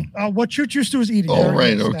Stew's eating. What Choo Choo Stew is eating. Oh,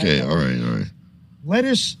 right. Okay. All right.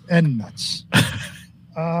 Lettuce and nuts.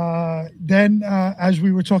 Then, as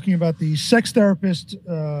we were talking about the sex therapist,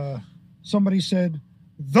 somebody said,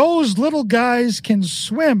 those little guys can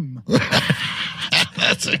swim.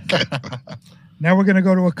 That's a good one. Now we're going to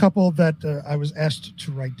go to a couple that I was asked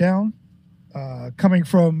to write down. Coming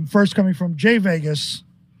from Jay Vegas.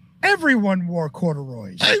 Everyone wore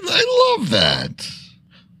corduroys. I love that.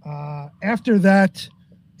 After that,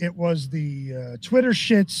 it was the Twitter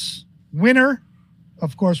shits winner.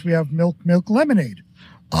 Of course, we have Milk Lemonade.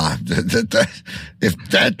 If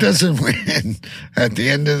that doesn't win at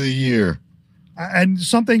the end of the year. And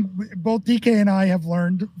something both DK and I have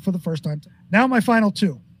learned for the first time. Now my final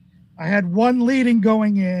 2. I had one leading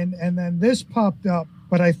going in, and then this popped up,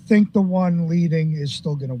 but I think the one leading is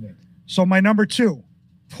still going to win. So my number 2.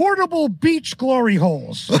 Portable beach glory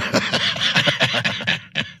holes.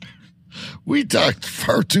 We talked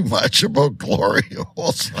far too much about glory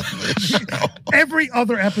holes on this show. Every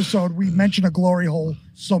other episode, we mention a glory hole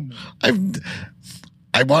somewhere. I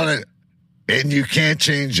want to, and you can't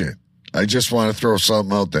change it. I just want to throw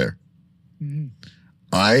something out there. Mm-hmm.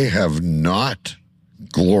 I have not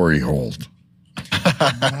glory holed.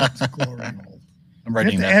 Not glory hole. I'm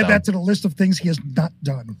writing that add down. that to the list of things he has not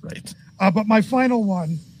done. Right. But my final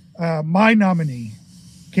one, my nominee,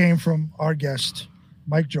 came from our guest,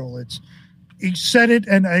 Mike Jolitz. He said it,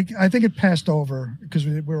 and I think it passed over because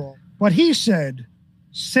we're all. But he said,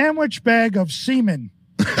 "Sandwich bag of semen."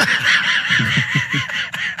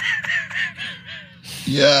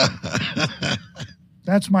 Yeah,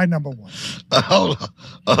 that's my number 1.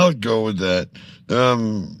 I'll go with that.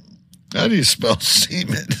 How do you spell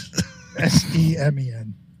semen?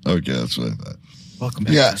 SEMEN. Okay, that's what I thought. Welcome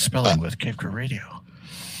back to Spelling with Cape Crew Radio.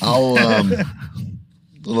 I'll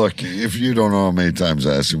look, if you don't know how many times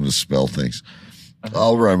I ask him to spell things,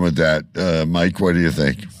 I'll run with that. Mike, what do you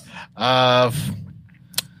think? I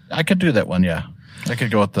could do that one, yeah. I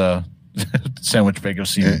could go with the sandwich bag of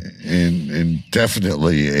semen. And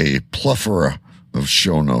definitely a plethora of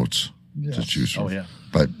show notes to choose from. Oh, yeah.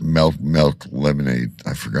 But milk lemonade,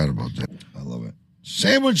 I forgot about that. I love it.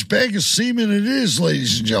 Sandwich bag of semen it is,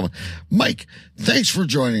 ladies and gentlemen. Mike, thanks for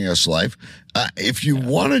joining us live. If you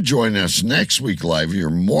want to join us next week live,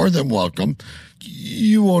 you're more than welcome.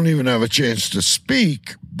 You won't even have a chance to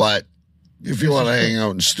speak, but if you want to hang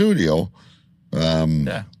out in studio,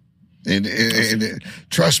 and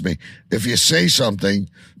trust me, if you say something,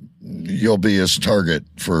 you'll be his target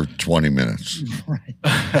for 20 minutes. Right.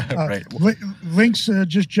 Right. Lynx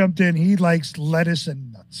just jumped in. He likes lettuce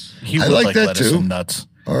and nuts. He would like that lettuce too. And nuts.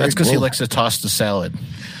 All That's because right, he likes to toss the salad.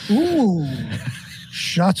 Ooh.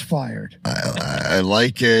 Shots fired. I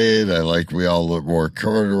like it. I like we all look more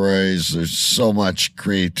corduroys. There's so much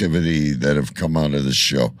creativity that have come out of this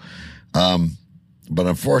show. But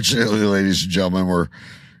unfortunately, ladies and gentlemen, we're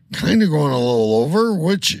kind of going a little over,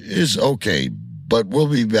 which is okay. But we'll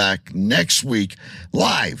be back next week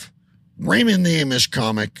live. Raymond the Amish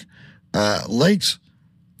comic. Lakes,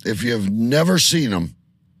 if you've never seen him,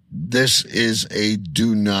 this is a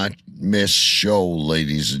do not miss show,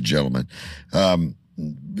 ladies and gentlemen.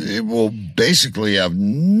 it will basically have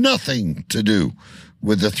nothing to do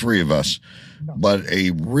with the three of us, but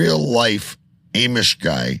a real life Amish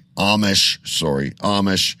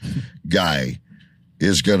guy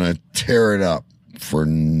is going to tear it up for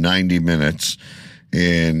 90 minutes.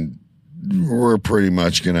 And we're pretty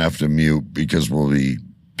much going to have to mute because we'll be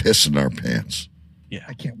pissing our pants. Yeah.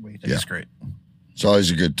 I can't wait. That's great. It's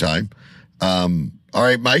always a good time. All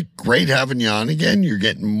right, Mike, great having you on again. You're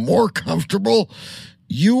getting more comfortable.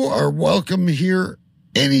 You are welcome here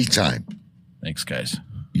anytime. Thanks, guys.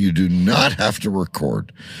 You do not have to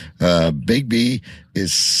record. Big B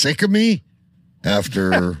is sick of me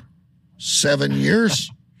after 7 years.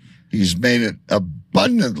 He's made it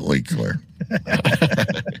abundantly clear.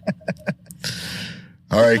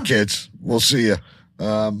 All right, kids. We'll see you.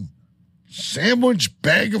 Sandwich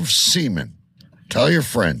bag of semen. Tell your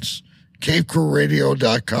friends.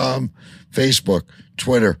 CaveCrewRadio.com, Facebook,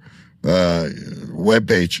 Twitter,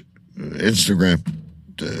 webpage, Instagram,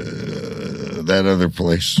 that other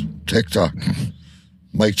place, TikTok.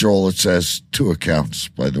 Mike Joel, it says 2 accounts,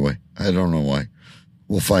 by the way. I don't know why.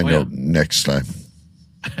 We'll find out next time.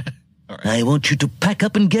 I want you to pack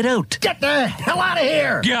up and get out. Get the hell out of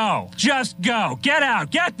here! Go. Just go. Get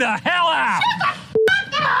out. Get the hell out!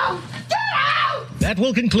 That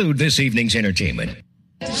will conclude this evening's entertainment.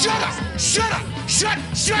 Shut up! Shut up! Shut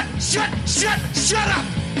up!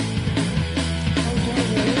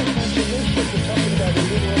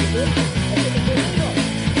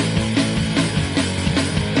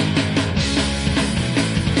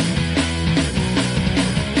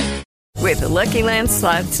 With the Lucky Land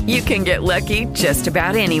Slots, you can get lucky just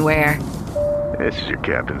about anywhere. This is your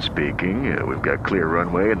captain speaking. We've got clear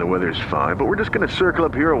runway and the weather's fine, but we're just going to circle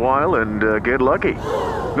up here a while and get lucky.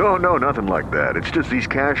 No, nothing like that. It's just these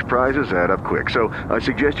cash prizes add up quick. So I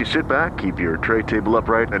suggest you sit back, keep your tray table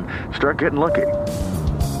upright, and start getting lucky.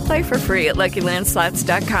 Play for free at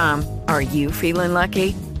LuckyLandSlots.com. Are you feeling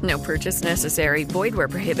lucky? No purchase necessary. Void where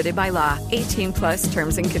prohibited by law. 18+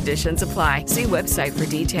 terms and conditions apply. See website for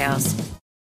details.